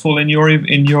successful in your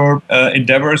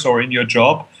endeavors or in your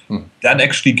job, that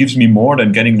actually gives me more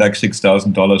than getting like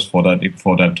 $6,000 for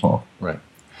that talk. Right.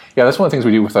 Yeah, that's one of the things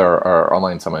we do with our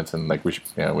online summits, and like with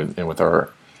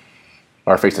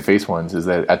our face-to-face ones, is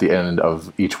that at the end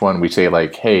of each one we say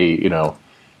like, hey,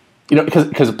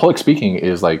 because public speaking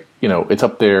is like, it's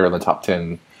up there in the top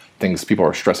 10 things people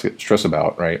are stress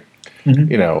about, right?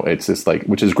 It's just like,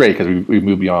 which is great because we've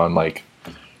moved beyond like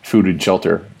food and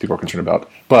shelter people are concerned about,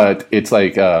 but it's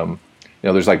like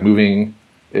there's like moving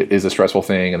is a stressful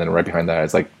thing, and then right behind that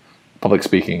it's like public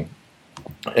speaking,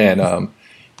 and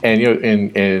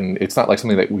it's not like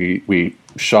something that we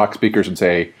shock speakers and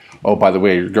say, oh, by the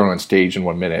way, you're going on stage in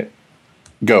 1 minute.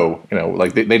 Go,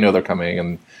 like they know they're coming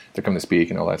and they're coming to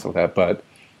speak and all that stuff like that.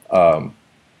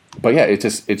 But yeah,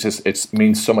 it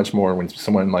means so much more when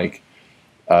someone like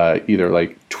either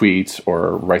like tweets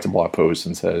or writes a blog post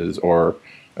and says, or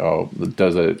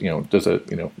does a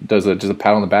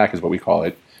pat on the back is what we call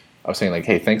it, of saying like,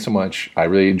 hey, thanks so much. I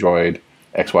really enjoyed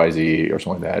XYZ or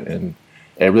something like that, and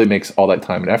it really makes all that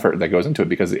time and effort that goes into it,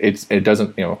 because it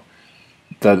doesn't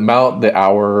the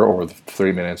hour or the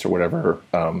 30 minutes or whatever,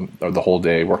 or the whole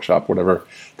day workshop, whatever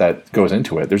that goes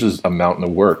into it. There's just a mountain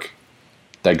of work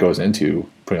that goes into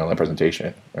putting on that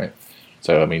presentation, right?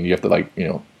 So, I mean, you have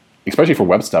to especially for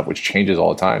web stuff, which changes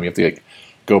all the time, you have to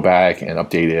go back and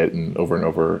update it and over and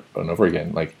over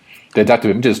again. Like the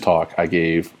adaptive images talk I've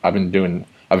been doing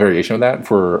a variation of that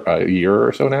for a year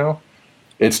or so now.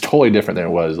 It's totally different than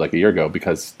it was like a year ago,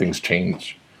 because things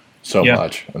change so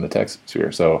much in the tech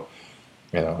sphere. So,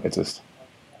 it's just,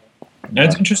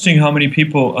 It's interesting how many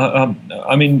people,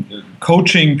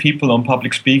 coaching people on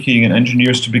public speaking and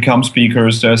engineers to become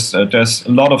speakers, there's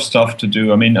a lot of stuff to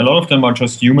do. I mean, a lot of them are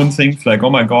just human things like, oh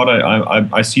my God,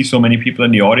 I see so many people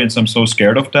in the audience, I'm so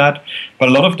scared of that. But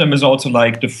a lot of them is also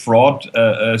like the fraud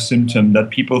symptom that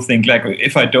people think like,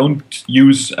 if I don't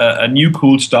use a new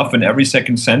cool stuff in every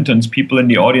second sentence, people in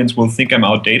the audience will think I'm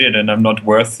outdated and I'm not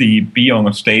worthy be on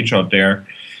a stage out there.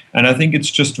 And I think it's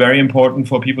just very important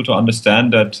for people to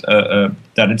understand that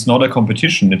it's not a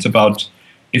competition. It's about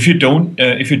if you're not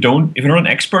an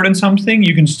expert in something,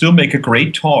 you can still make a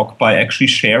great talk by actually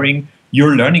sharing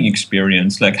your learning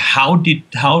experience. Like how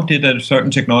did a certain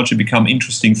technology become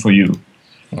interesting for you?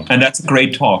 And that's a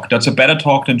great talk. That's a better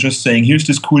talk than just saying, here's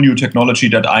this cool new technology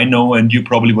that I know and you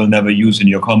probably will never use in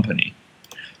your company.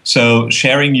 So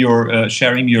sharing your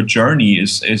journey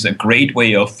is a great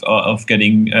way of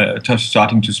getting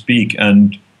starting to speak.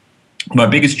 And my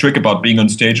biggest trick about being on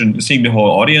stage and seeing the whole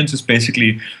audience is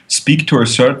basically speak to a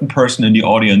certain person in the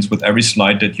audience with every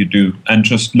slide that you do, and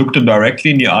just look them directly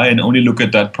in the eye and only look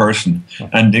at that person.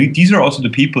 And these are also the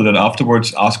people that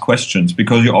afterwards ask questions,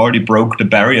 because you already broke the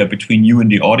barrier between you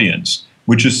and the audience,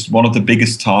 which is one of the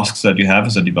biggest tasks that you have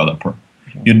as a developer.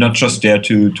 You're not just there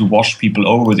to wash people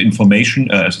over with information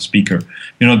as a speaker.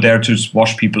 You're not there to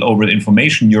wash people over with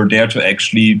information. You're there to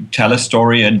actually tell a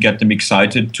story and get them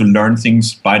excited to learn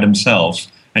things by themselves.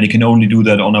 And you can only do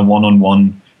that on a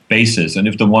one-on-one basis. And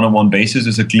if the one-on-one basis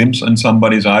is a glimpse in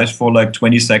somebody's eyes for like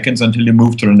 20 seconds until you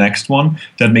move to the next one,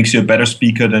 that makes you a better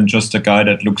speaker than just a guy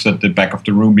that looks at the back of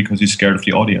the room because he's scared of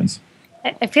the audience.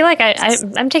 I feel like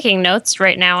I'm taking notes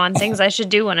right now on things I should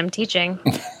do when I'm teaching.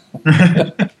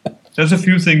 There's a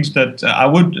few things that I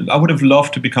would have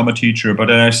loved to become a teacher, but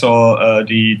then I saw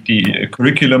the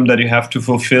curriculum that you have to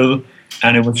fulfill,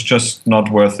 and it was just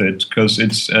not worth it, because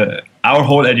it's our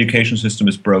whole education system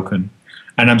is broken.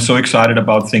 And I'm so excited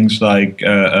about things like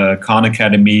Khan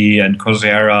Academy and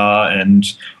Coursera and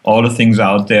all the things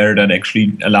out there that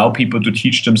actually allow people to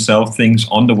teach themselves things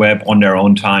on the web on their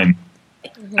own time.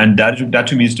 Mm-hmm. And that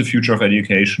to me is the future of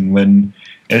education. When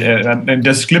and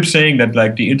there's clips saying that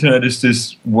like the internet is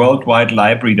this worldwide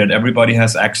library that everybody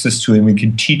has access to, and we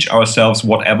can teach ourselves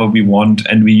whatever we want,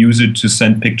 and we use it to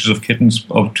send pictures of kittens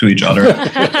to each other.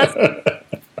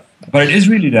 But it is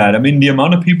really that. I mean, the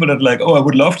amount of people that like, oh, I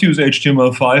would love to use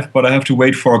HTML5, but I have to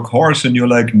wait for a course. And you're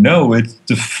like, no, it's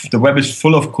the web is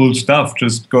full of cool stuff.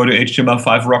 Just go to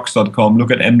html5rocks.com,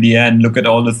 look at MDN, look at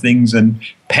all the things, and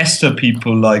pester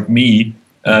people like me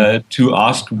to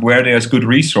ask where there's good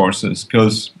resources,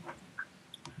 because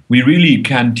we really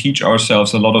can teach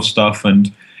ourselves a lot of stuff.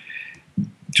 And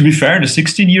to be fair, in the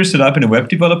 16 years that I've been a web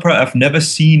developer, I've never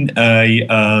seen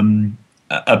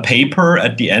a paper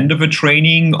at the end of a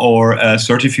training or a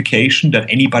certification that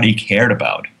anybody cared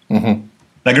about. Mm-hmm.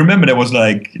 Like, I remember there was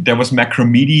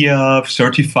Macromedia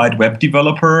certified web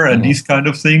developer and these kind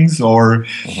of things. Or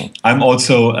I'm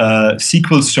also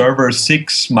SQL Server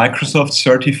 6 Microsoft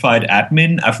certified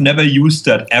admin. I've never used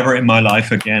that ever in my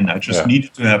life again. I just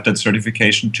needed to have that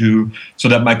certification so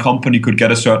that my company could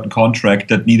get a certain contract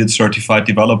that needed certified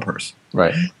developers.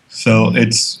 Right. So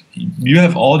you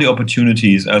have all the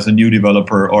opportunities as a new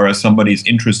developer or as somebody who's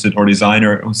interested or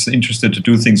designer who's interested to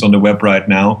do things on the web right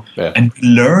now and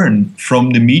learn from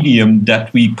the medium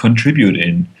that we contribute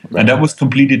in. Right. And that was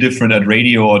completely different at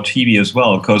radio or TV as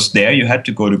well, because there you had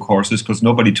to go to courses because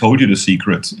nobody told you the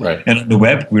secrets. Right. And on the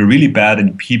web, we're really bad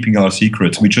in keeping our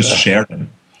secrets. We just share them.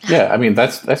 Yeah, I mean,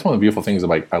 that's one of the beautiful things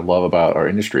I love about our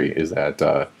industry is that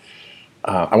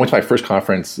I went to my first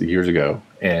conference years ago,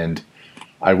 and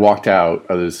I walked out.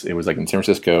 It was like in San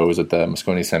Francisco. It was at the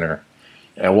Moscone Center.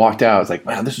 And I walked out. I was like,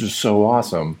 man, this is so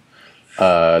awesome.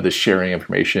 This sharing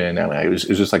information. I mean, it was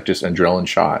just like an adrenaline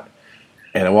shot.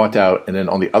 And I walked out. And then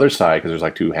on the other side, because there's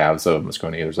like two halves of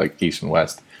Moscone, there's like east and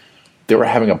west, they were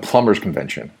having a plumbers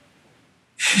convention.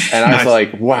 And I was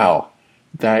like, wow,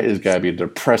 that is got to be a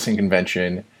depressing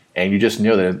convention. And you just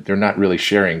know that they're not really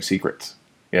sharing secrets.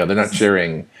 They're not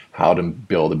sharing how to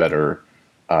build a better,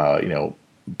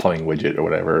 plumbing widget or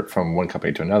whatever from one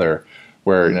company to another,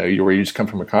 where where you just come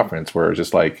from a conference where it's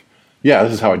just like, yeah,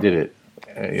 this is how I did it,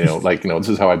 this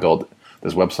is how I built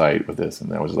this website with this,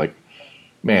 and I was like,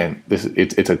 man,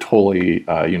 it's a totally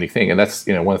unique thing, and that's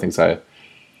one of the things I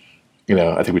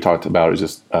think we talked about is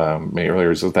just maybe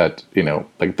earlier is that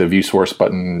like the view source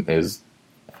button is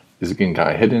getting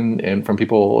kind of hidden and from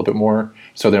people a little bit more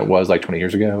so than it was like 20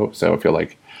 years ago. So I feel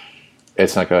like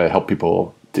it's not going to help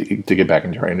people to get back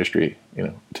into our industry,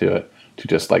 to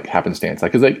just like happenstance.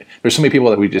 Like, cause there's so many people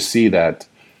that we just see that,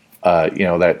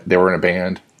 that they were in a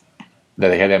band, that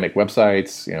they had to make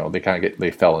websites,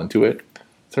 they fell into it.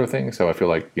 sort of thing. So I feel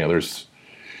like there's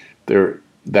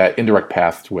that indirect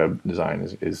path to web design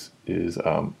is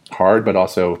hard, but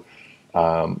also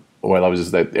what I love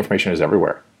is that information is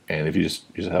everywhere, and if you just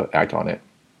have to act on it.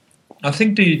 I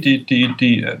think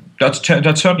that's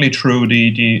certainly true.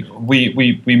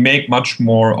 We make much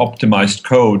more optimized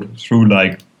code through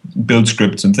like build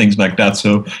scripts and things like that.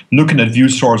 So looking at view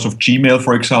source of Gmail,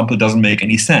 for example, doesn't make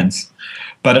any sense.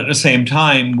 But at the same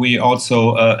time, we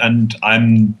also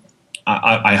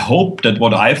I hope that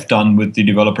what I've done with the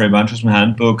Developer Evangelism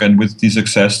Handbook and with the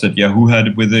success that Yahoo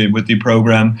had with the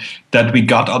program, that we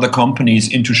got other companies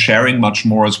into sharing much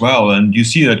more as well. And you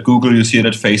see it at Google, you see it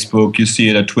at Facebook, you see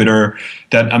it at Twitter.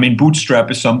 Bootstrap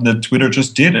is something that Twitter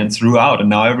just did and threw out, and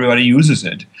now everybody uses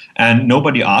it. And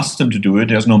nobody asked them to do it.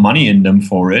 There's no money in them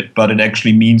for it, but it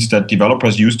actually means that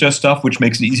developers use their stuff, which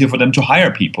makes it easier for them to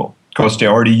hire people because they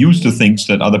already use the things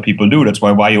that other people do. That's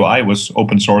why YUI was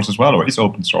open source as well, or is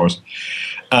open source.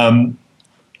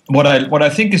 What I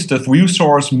think is that view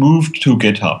source moved to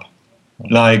GitHub.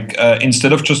 Like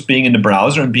instead of just being in the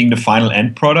browser and being the final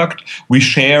end product, we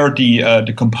share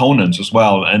the components as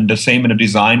well, and the same in the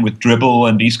design with Dribbble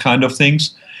and these kind of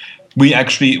things. We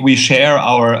share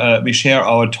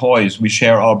our toys, we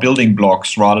share our building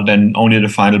blocks rather than only the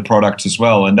final products as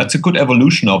well, and that's a good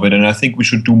evolution of it. And I think we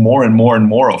should do more and more and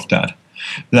more of that.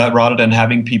 That rather than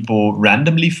having people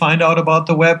randomly find out about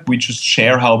the web, we just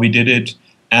share how we did it,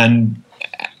 and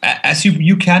as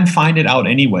you can find it out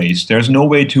anyways. There's no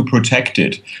way to protect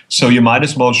it, so you might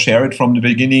as well share it from the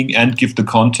beginning and give the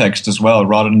context as well,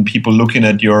 rather than people looking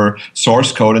at your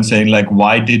source code and saying like,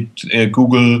 why did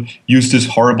Google use this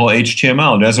horrible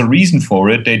HTML? There's a reason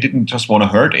for it. They didn't just want to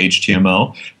hurt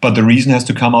HTML, but the reason has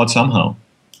to come out somehow.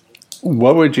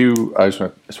 What would you, I just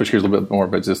want to switch gears a little bit more,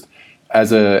 but just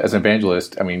as an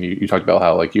evangelist, I mean, you talked about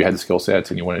how like you had the skill sets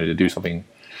and you wanted to do something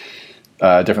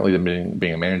differently than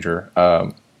being a manager.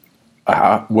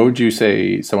 What would you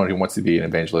say someone who wants to be an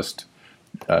evangelist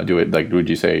do it? Like, would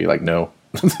you say like no?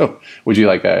 So, would you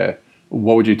like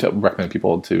what would you recommend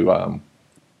people to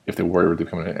if they were to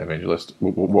become an evangelist?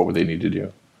 What would they need to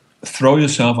do? Throw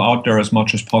yourself out there as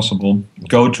much as possible.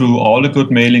 Go to all the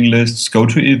good mailing lists. Go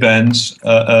to events.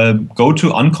 Go to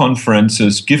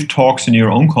unconferences. Give talks in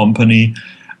your own company.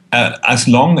 As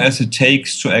long as it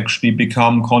takes to actually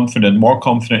become confident, more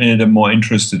confident in it, and more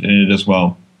interested in it as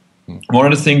well. One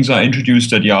of the things I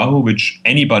introduced at Yahoo, which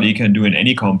anybody can do in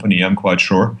any company, I'm quite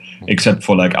sure, except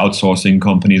for like outsourcing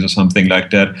companies or something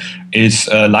like that, is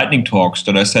lightning talks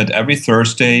that I said every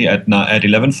Thursday at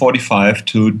 11:45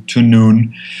 to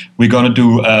noon. We're going to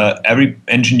do every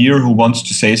engineer who wants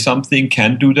to say something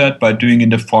can do that by doing in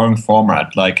the following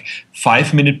format, like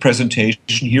 5-minute presentation.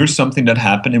 Here's something that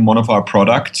happened in one of our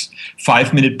products.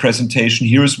 5-minute presentation.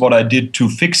 Here's what I did to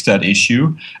fix that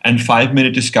issue. And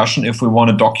 5-minute discussion if we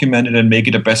want to document it and make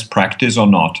it a best practice or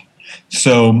not.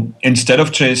 So instead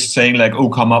of just saying like, "Oh,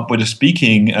 come up with a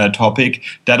speaking topic,"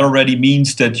 that already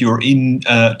means that you're in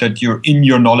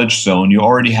your knowledge zone. You're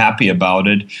already happy about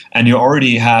it, and you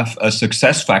already have a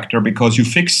success factor because you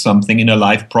fixed something in a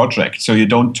live project. So you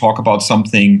don't talk about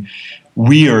something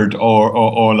weird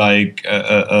or like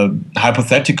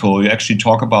hypothetical. You actually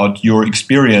talk about your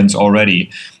experience already.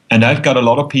 And I've got a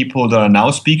lot of people that are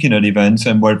now speaking at events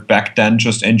and were back then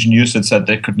just engineers that said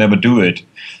they could never do it.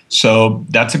 So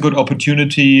that's a good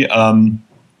opportunity.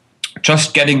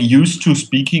 Just getting used to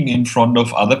speaking in front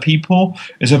of other people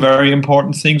is a very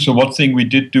important thing. So one thing we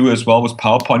did do as well was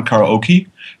PowerPoint karaoke.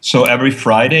 So every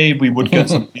Friday we would get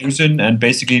some music and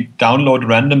basically download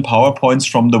random PowerPoints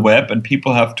from the web, and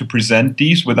people have to present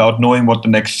these without knowing what the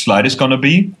next slide is going to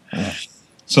be.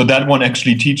 So that one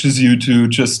actually teaches you to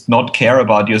just not care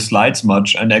about your slides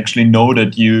much and actually know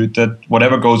that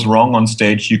whatever goes wrong on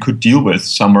stage you could deal with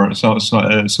sooner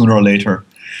or later.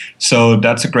 So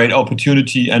that's a great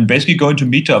opportunity, and basically going to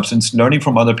meetups and learning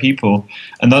from other people.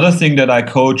 Another thing that I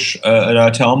coach, and I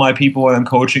tell my people when I'm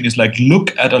coaching is like,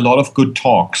 look at a lot of good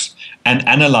talks and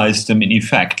analyze them in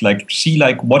effect. Like, see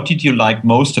like what did you like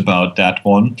most about that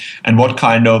one, and what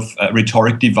kind of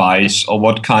rhetoric device or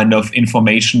what kind of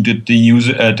information did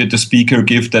the speaker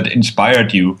give that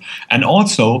inspired you, and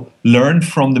also learn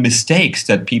from the mistakes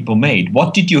that people made.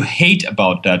 What did you hate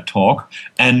about that talk,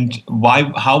 and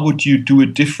why? How would you do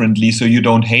it differently so you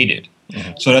don't hate it?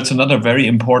 Mm-hmm. So that's another very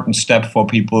important step for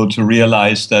people to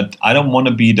realize that I don't want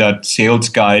to be that sales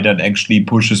guy that actually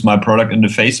pushes my product in the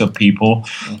face of people.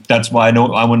 Mm-hmm. That's why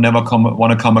I would never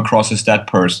want to come across as that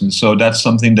person. So that's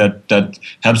something that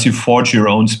helps you forge your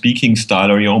own speaking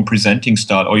style or your own presenting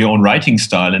style or your own writing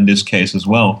style in this case as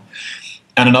well.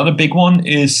 And another big one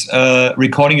is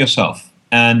recording yourself.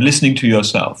 and listening to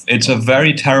yourself. It's a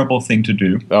very terrible thing to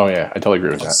do. Oh yeah, I totally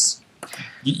agree with that.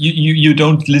 You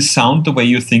don't sound the way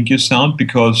you think you sound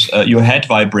because your head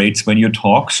vibrates when you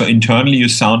talk. So internally you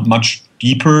sound much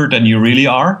deeper than you really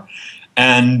are.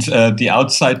 And the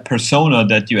outside persona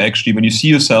that you actually, when you see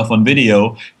yourself on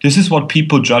video, this is what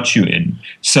people judge you in.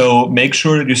 So make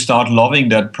sure that you start loving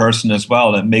that person as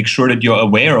well, and make sure that you're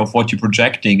aware of what you're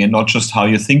projecting and not just how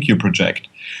you think you project.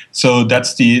 So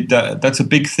that's a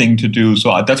big thing to do.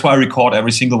 So that's why I record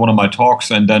every single one of my talks.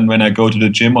 And then when I go to the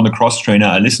gym on the cross trainer,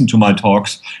 I listen to my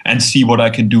talks and see what I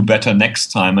can do better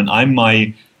next time. And I'm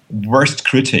my worst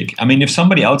critic. I mean, if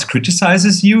somebody else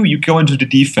criticizes you, you go into the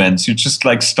defense. You just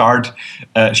like start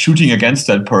shooting against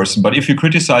that person. But if you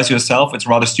criticize yourself, it's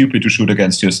rather stupid to shoot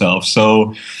against yourself.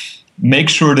 So make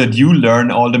sure that you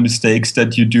learn all the mistakes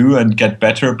that you do and get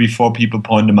better before people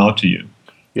point them out to you.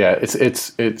 Yeah, it's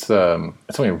something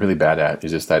I'm really bad at,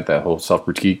 is just that whole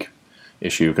self-critique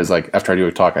issue. Because like after I do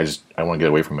a talk, I want to get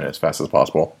away from it as fast as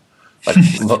possible. Like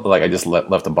like I just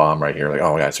left a bomb right here. Like,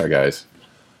 oh yeah, sorry guys,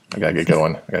 I gotta get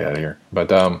going. I gotta get out of here. But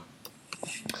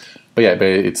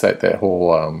it's that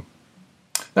whole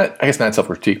I guess not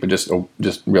self-critique, but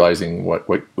just realizing what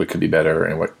could be better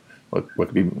and what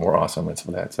could be more awesome and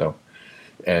some of that. So,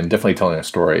 and definitely telling a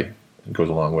story goes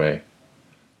a long way.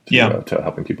 To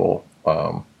helping people.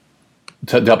 To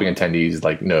helping attendees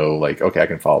like know, like, okay, I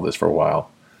can follow this for a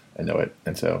while and know it,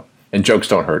 and jokes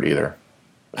don't hurt either.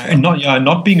 So. And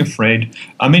not being afraid.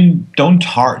 I mean, don't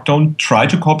try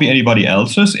to copy anybody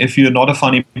else's. If you're not a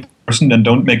funny person, then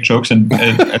don't make jokes. And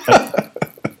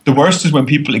the worst is when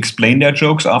people explain their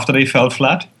jokes after they fell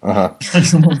flat.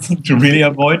 That's the one thing to really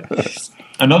avoid.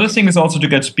 Another thing is also to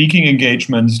get speaking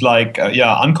engagements. Like,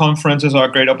 unconferences are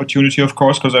a great opportunity, of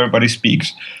course, because everybody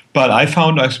speaks. But I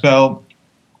found as well,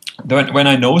 when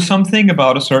I know something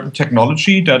about a certain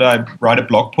technology that I write a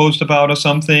blog post about or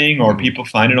something, or people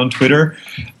find it on Twitter,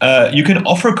 you can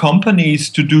offer companies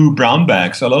to do brown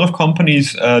bags. A lot of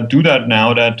companies do that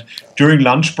now, that during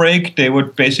lunch break, they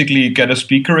would basically get a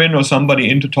speaker in or somebody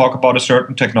in to talk about a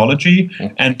certain technology,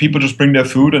 and people just bring their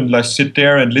food and like sit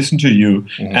there and listen to you.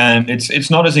 And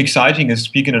it's not as exciting as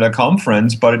speaking at a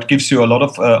conference, but it gives you a lot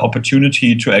of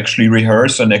opportunity to actually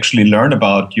rehearse and actually learn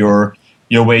about your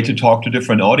way to talk to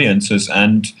different audiences.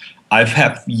 And I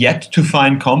have yet to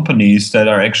find companies that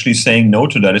are actually saying no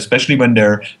to that, especially when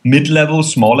they're mid-level,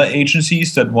 smaller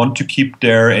agencies that want to keep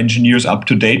their engineers up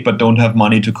to date but don't have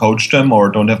money to coach them or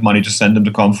don't have money to send them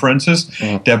to conferences.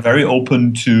 They're very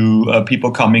open to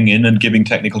people coming in and giving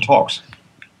technical talks.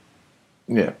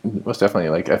 Yeah, most definitely.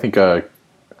 Like I think I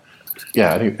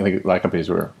think a lot of companies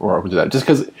were open to that, just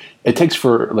because it takes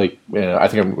for like, I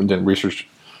think I've done research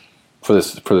for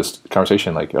this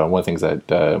conversation. Like one of the things that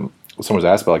someone was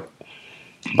asked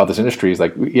about this industry is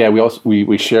like,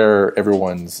 we share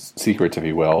everyone's secrets, if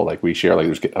you will. Like we share, like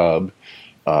there's GitHub,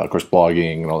 of course,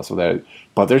 blogging and all this of that.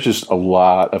 But there's just a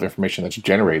lot of information that's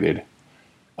generated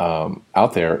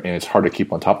out there, and it's hard to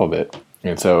keep on top of it.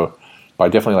 And so by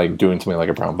definitely like doing something like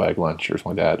a brown bag lunch or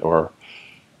something like that, or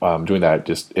doing that,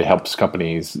 just it helps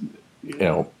companies,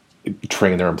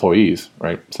 train their employees,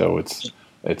 right? So it's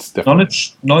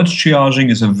knowledge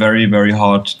triaging is a very, very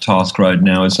hard task right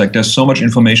now. It's like there's so much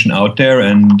information out there,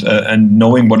 and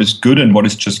knowing what is good and what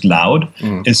is just loud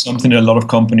is something that a lot of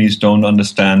companies don't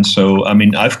understand. So, I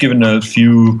mean, I've given a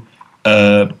few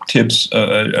tips,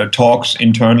 talks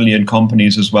internally in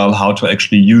companies as well, how to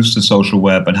actually use the social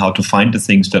web and how to find the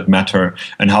things that matter,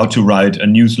 and how to write a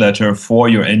newsletter for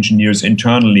your engineers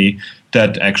internally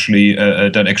that actually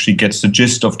gets the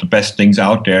gist of the best things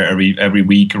out there every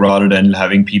week, rather than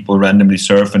having people randomly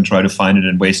surf and try to find it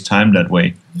and waste time that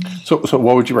way. So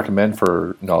what would you recommend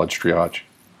for knowledge triage?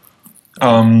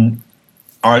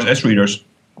 RSS readers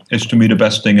is to me the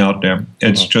best thing out there.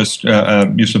 It's just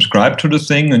you subscribe to the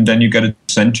thing and then you get it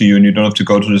sent to you, and you don't have to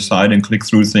go to the site and click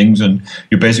through things. And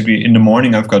you basically, in the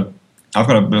morning, I've got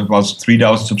about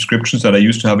 3,000 subscriptions that I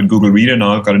used to have in Google Reader.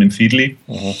 Now I've got it in Feedly.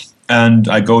 And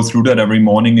I go through that every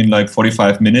morning in like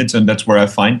 45 minutes, and that's where I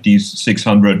find these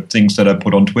 600 things that I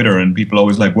put on Twitter. And people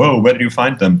always like, whoa, where do you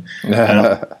find them?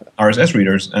 RSS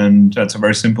readers. And that's a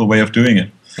very simple way of doing it.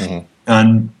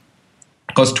 And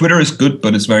because Twitter is good,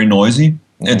 but it's very noisy.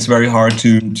 It's very hard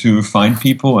to find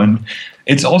people. And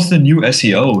it's also the new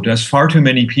SEO. There's far too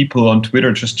many people on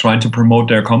Twitter just trying to promote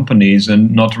their companies and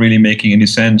not really making any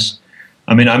sense.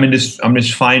 I mean, I'm in this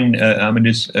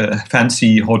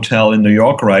fancy hotel in New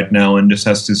York right now, and this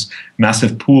has this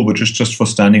massive pool, which is just for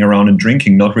standing around and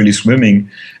drinking, not really swimming.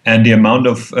 And the amount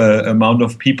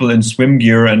of people in swim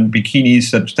gear and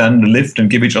bikinis that stand in the lift and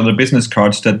give each other business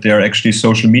cards that they're actually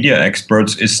social media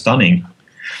experts is stunning.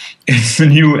 it's the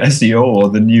new SEO or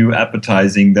the new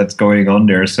advertising that's going on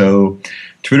there. So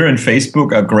Twitter and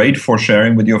Facebook are great for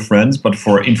sharing with your friends, but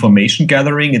for information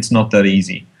gathering, it's not that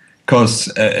easy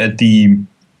because I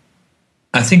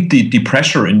think the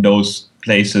pressure in those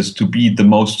places to be the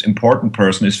most important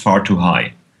person is far too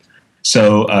high.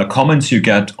 So comments you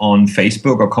get on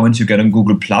Facebook or comments you get on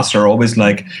Google Plus are always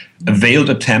like a veiled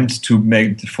attempt to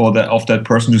make of that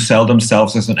person to sell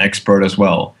themselves as an expert as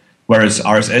well. Whereas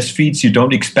RSS feeds, you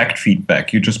don't expect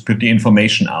feedback. You just put the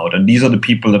information out. And these are the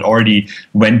people that already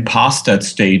went past that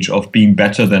stage of being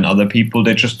better than other people.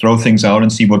 They just throw things out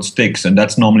and see what sticks. And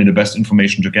that's normally the best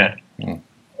information to get.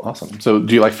 Awesome. So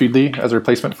do you like Feedly as a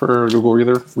replacement for Google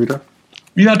Reader?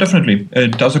 Yeah, definitely.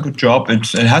 It does a good job.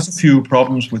 It has a few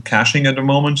problems with caching at the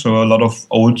moment, so a lot of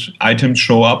old items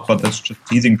show up, but that's just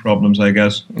teething problems, I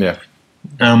guess. Yeah.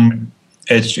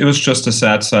 It was just a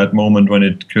sad moment when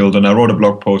it killed, and I wrote a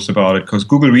blog post about it because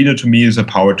Google Reader to me is a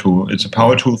power tool. It's a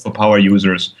power tool for power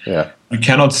users. Yeah. You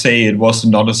cannot say it was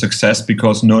not a success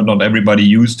because not everybody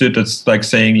used it. It's like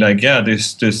saying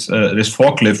this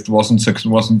forklift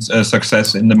wasn't a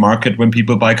success in the market when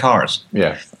people buy cars.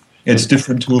 Yeah. It's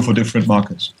different tool for different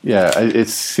markets. Yeah, it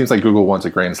seems like Google wants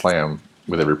a grand slam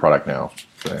with every product now,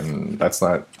 and that's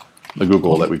not the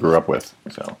Google that we grew up with.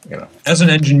 So, As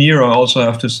an engineer, I also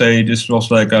have to say this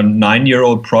was like a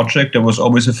 9-year-old project. There was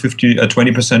always a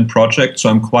 20% project, so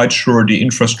I'm quite sure the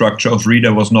infrastructure of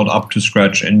Reader was not up to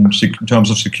scratch in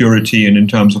terms of security and in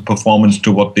terms of performance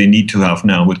to what they need to have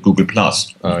now with Google+.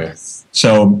 Oh, yes.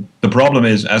 So the problem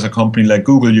is, as a company like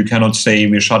Google, you cannot say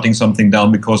we're shutting something down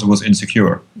because it was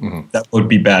insecure. Mm-hmm. That would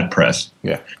be bad press.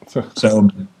 Yeah. So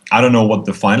I don't know what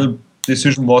the final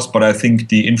decision was, but I think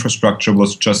the infrastructure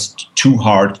was just too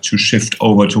hard to shift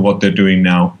over to what they're doing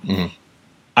now. Mm-hmm.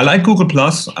 I like Google+.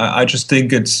 I just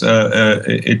think it's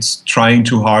trying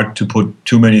too hard to put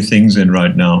too many things in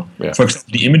right now. Yeah. For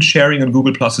example, the image sharing on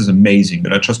Google+ is amazing.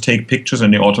 That I just take pictures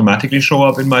and they automatically show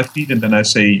up in my feed, and then I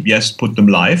say, yes, put them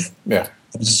live. Yeah.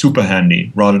 It's super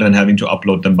handy rather than having to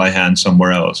upload them by hand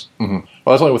somewhere else. Mm-hmm.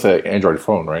 Well, that's only with an Android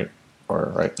phone, right?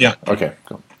 Right? Yeah. Okay,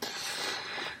 cool.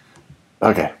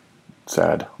 Okay.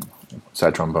 Sad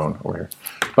trombone over here.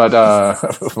 But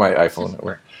with my iPhone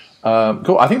over here.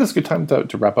 Cool. I think that's a good time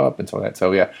to wrap up and all that.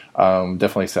 So yeah,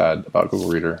 definitely sad about Google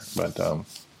Reader, but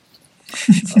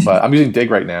but I'm using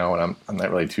Dig right now, and I'm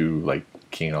not really too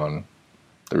keen on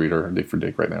the Reader Dig for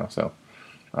Dig right now. So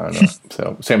I don't know.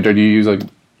 So Sam, do you use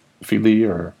Feedly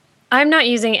or? I'm not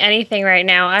using anything right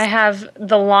now. I have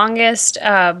the longest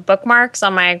bookmarks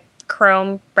on my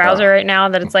Chrome browser right now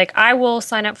that it's like I will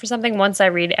sign up for something once I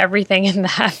read everything in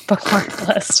that bookmark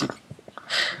list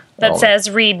that says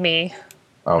 "Read me."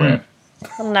 Oh man,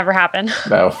 it'll never happen.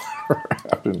 No,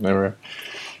 never.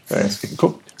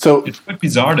 Cool. So it's quite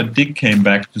bizarre that Dig came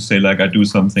back to say I do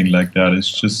something like that. It's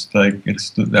just it's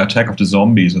the Attack of the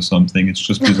Zombies or something. It's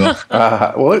just bizarre.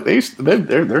 Well, they're still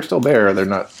there. They're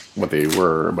not what they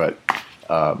were, but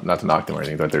not to knock them or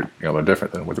anything. But they're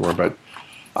different than what they were. But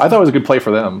I thought it was a good play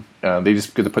for them. They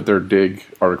just get to put their Dig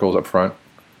articles up front.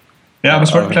 Yeah, it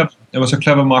was very clever. It was a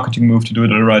clever marketing move to do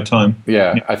it at the right time.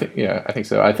 Yeah, I think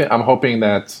so. I'm hoping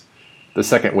that the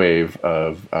second wave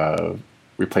of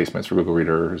replacements for Google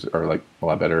Readers are a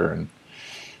lot better,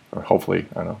 or hopefully,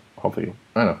 I don't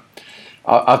know.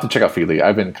 I'll have to check out Feedly.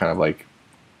 I've been kind of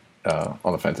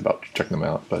on the fence about checking them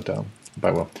out, but I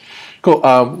will. Cool.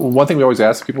 One thing we always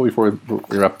ask people before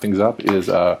we wrap things up is,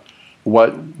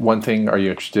 what one thing are you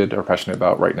interested or passionate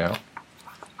about right now?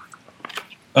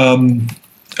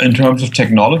 In terms of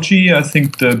technology, I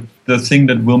think the thing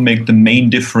that will make the main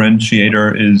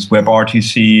differentiator is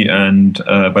WebRTC and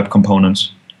Web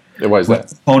Components. Why is that? Web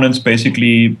Components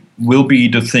basically will be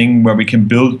the thing where we can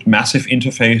build massive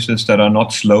interfaces that are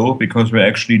not slow because we're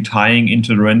actually tying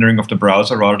into the rendering of the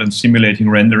browser rather than simulating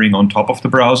rendering on top of the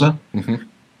browser. Mm-hmm.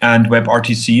 And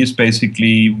WebRTC is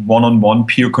basically one-on-one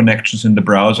peer connections in the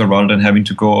browser rather than having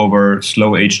to go over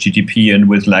slow HTTP and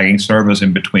with lagging servers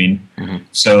in between. Mm-hmm.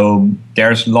 So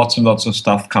there's lots and lots of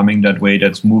stuff coming that way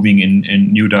that's moving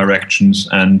in new directions.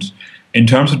 And in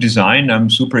terms of design, I'm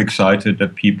super excited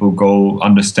that people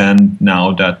understand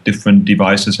now that different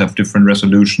devices have different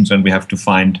resolutions and we have to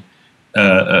find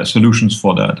solutions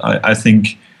for that. I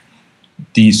think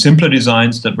the simpler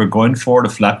designs that we're going for, the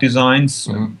flat designs,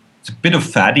 mm-hmm. It's a bit of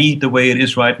fatty the way it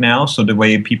is right now, so the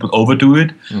way people overdo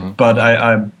it. Mm-hmm. But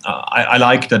I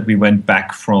like that we went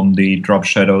back from the drop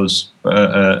shadows,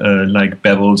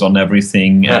 bevels on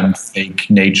everything and fake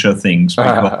nature things.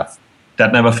 Because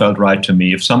that never felt right to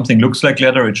me. If something looks like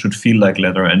leather, it should feel like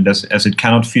leather. And as it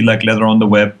cannot feel like leather on the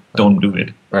web, don't do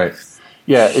it. Right.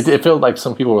 Yeah, it felt like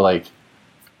some people were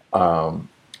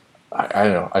I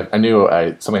don't know. I knew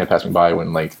something had passed me by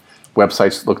when like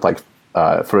websites looked like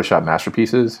Photoshop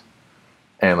masterpieces,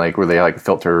 and like where they had, like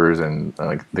filters and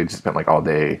like they just spent like all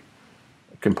day.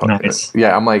 Nice.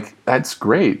 Yeah, I'm like, that's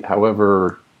great.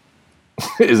 However,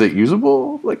 is it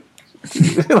usable? Like,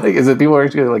 like, is it people are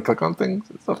actually gonna like click on things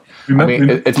and stuff?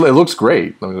 It looks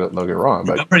great. Don't get me wrong,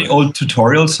 but remember the old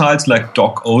tutorial sites like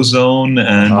Doc Ozone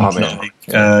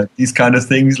and these kind of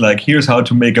things. Like, here's how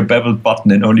to make a beveled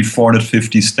button in only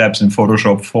 450 steps in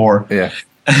Photoshop 4. Yeah.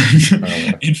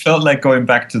 It felt like going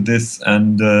back to this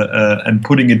and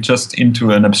putting it just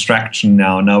into an abstraction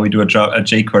now. Now we do a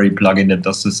jQuery plugin that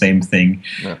does the same thing.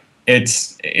 Yeah.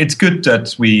 It's good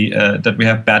that we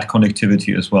have bad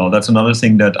connectivity as well. That's another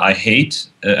thing that I hate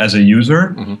as a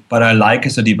user, but I like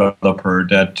as a developer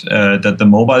that the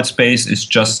mobile space is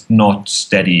just not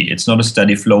steady. It's not a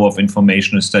steady flow of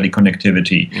information, a steady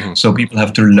connectivity. So people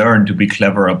have to learn to be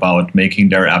clever about making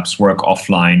their apps work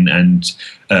offline and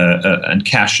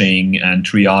caching and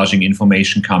triaging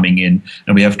information coming in.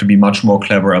 And we have to be much more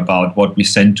clever about what we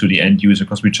send to the end user,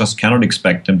 because we just cannot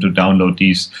expect them to download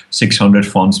these 600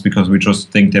 fonts because we just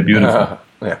think they're beautiful.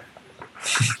 Yeah.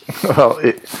 Well,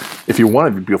 if you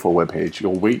want a beautiful web page,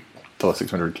 you'll wait till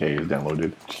 600K is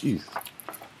downloaded. Jeez,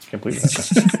 can't believe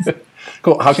that.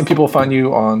 Cool. How can people find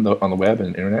you on the web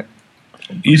and internet?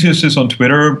 Easiest is on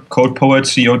Twitter, CodePoet,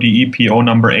 CODEPO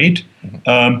number 8.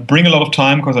 Bring a lot of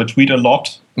time because I tweet a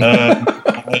lot.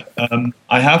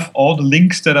 I have all the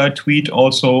links that I tweet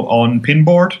also on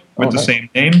Pinboard with the same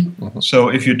name. So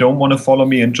if you don't want to follow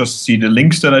me and just see the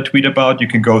links that I tweet about, you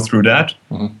can go through that.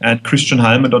 And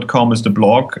christianhalme.com is the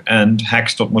blog, and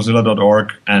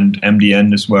hacks.mozilla.org, and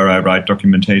MDN is where I write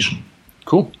documentation.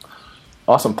 Cool.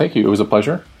 Awesome. Thank you. It was a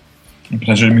pleasure. A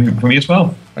pleasure for me as well.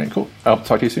 All right, cool. I'll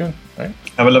talk to you soon. All right.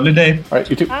 Have a lovely day. All right,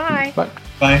 you too. Bye. Bye.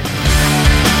 Bye.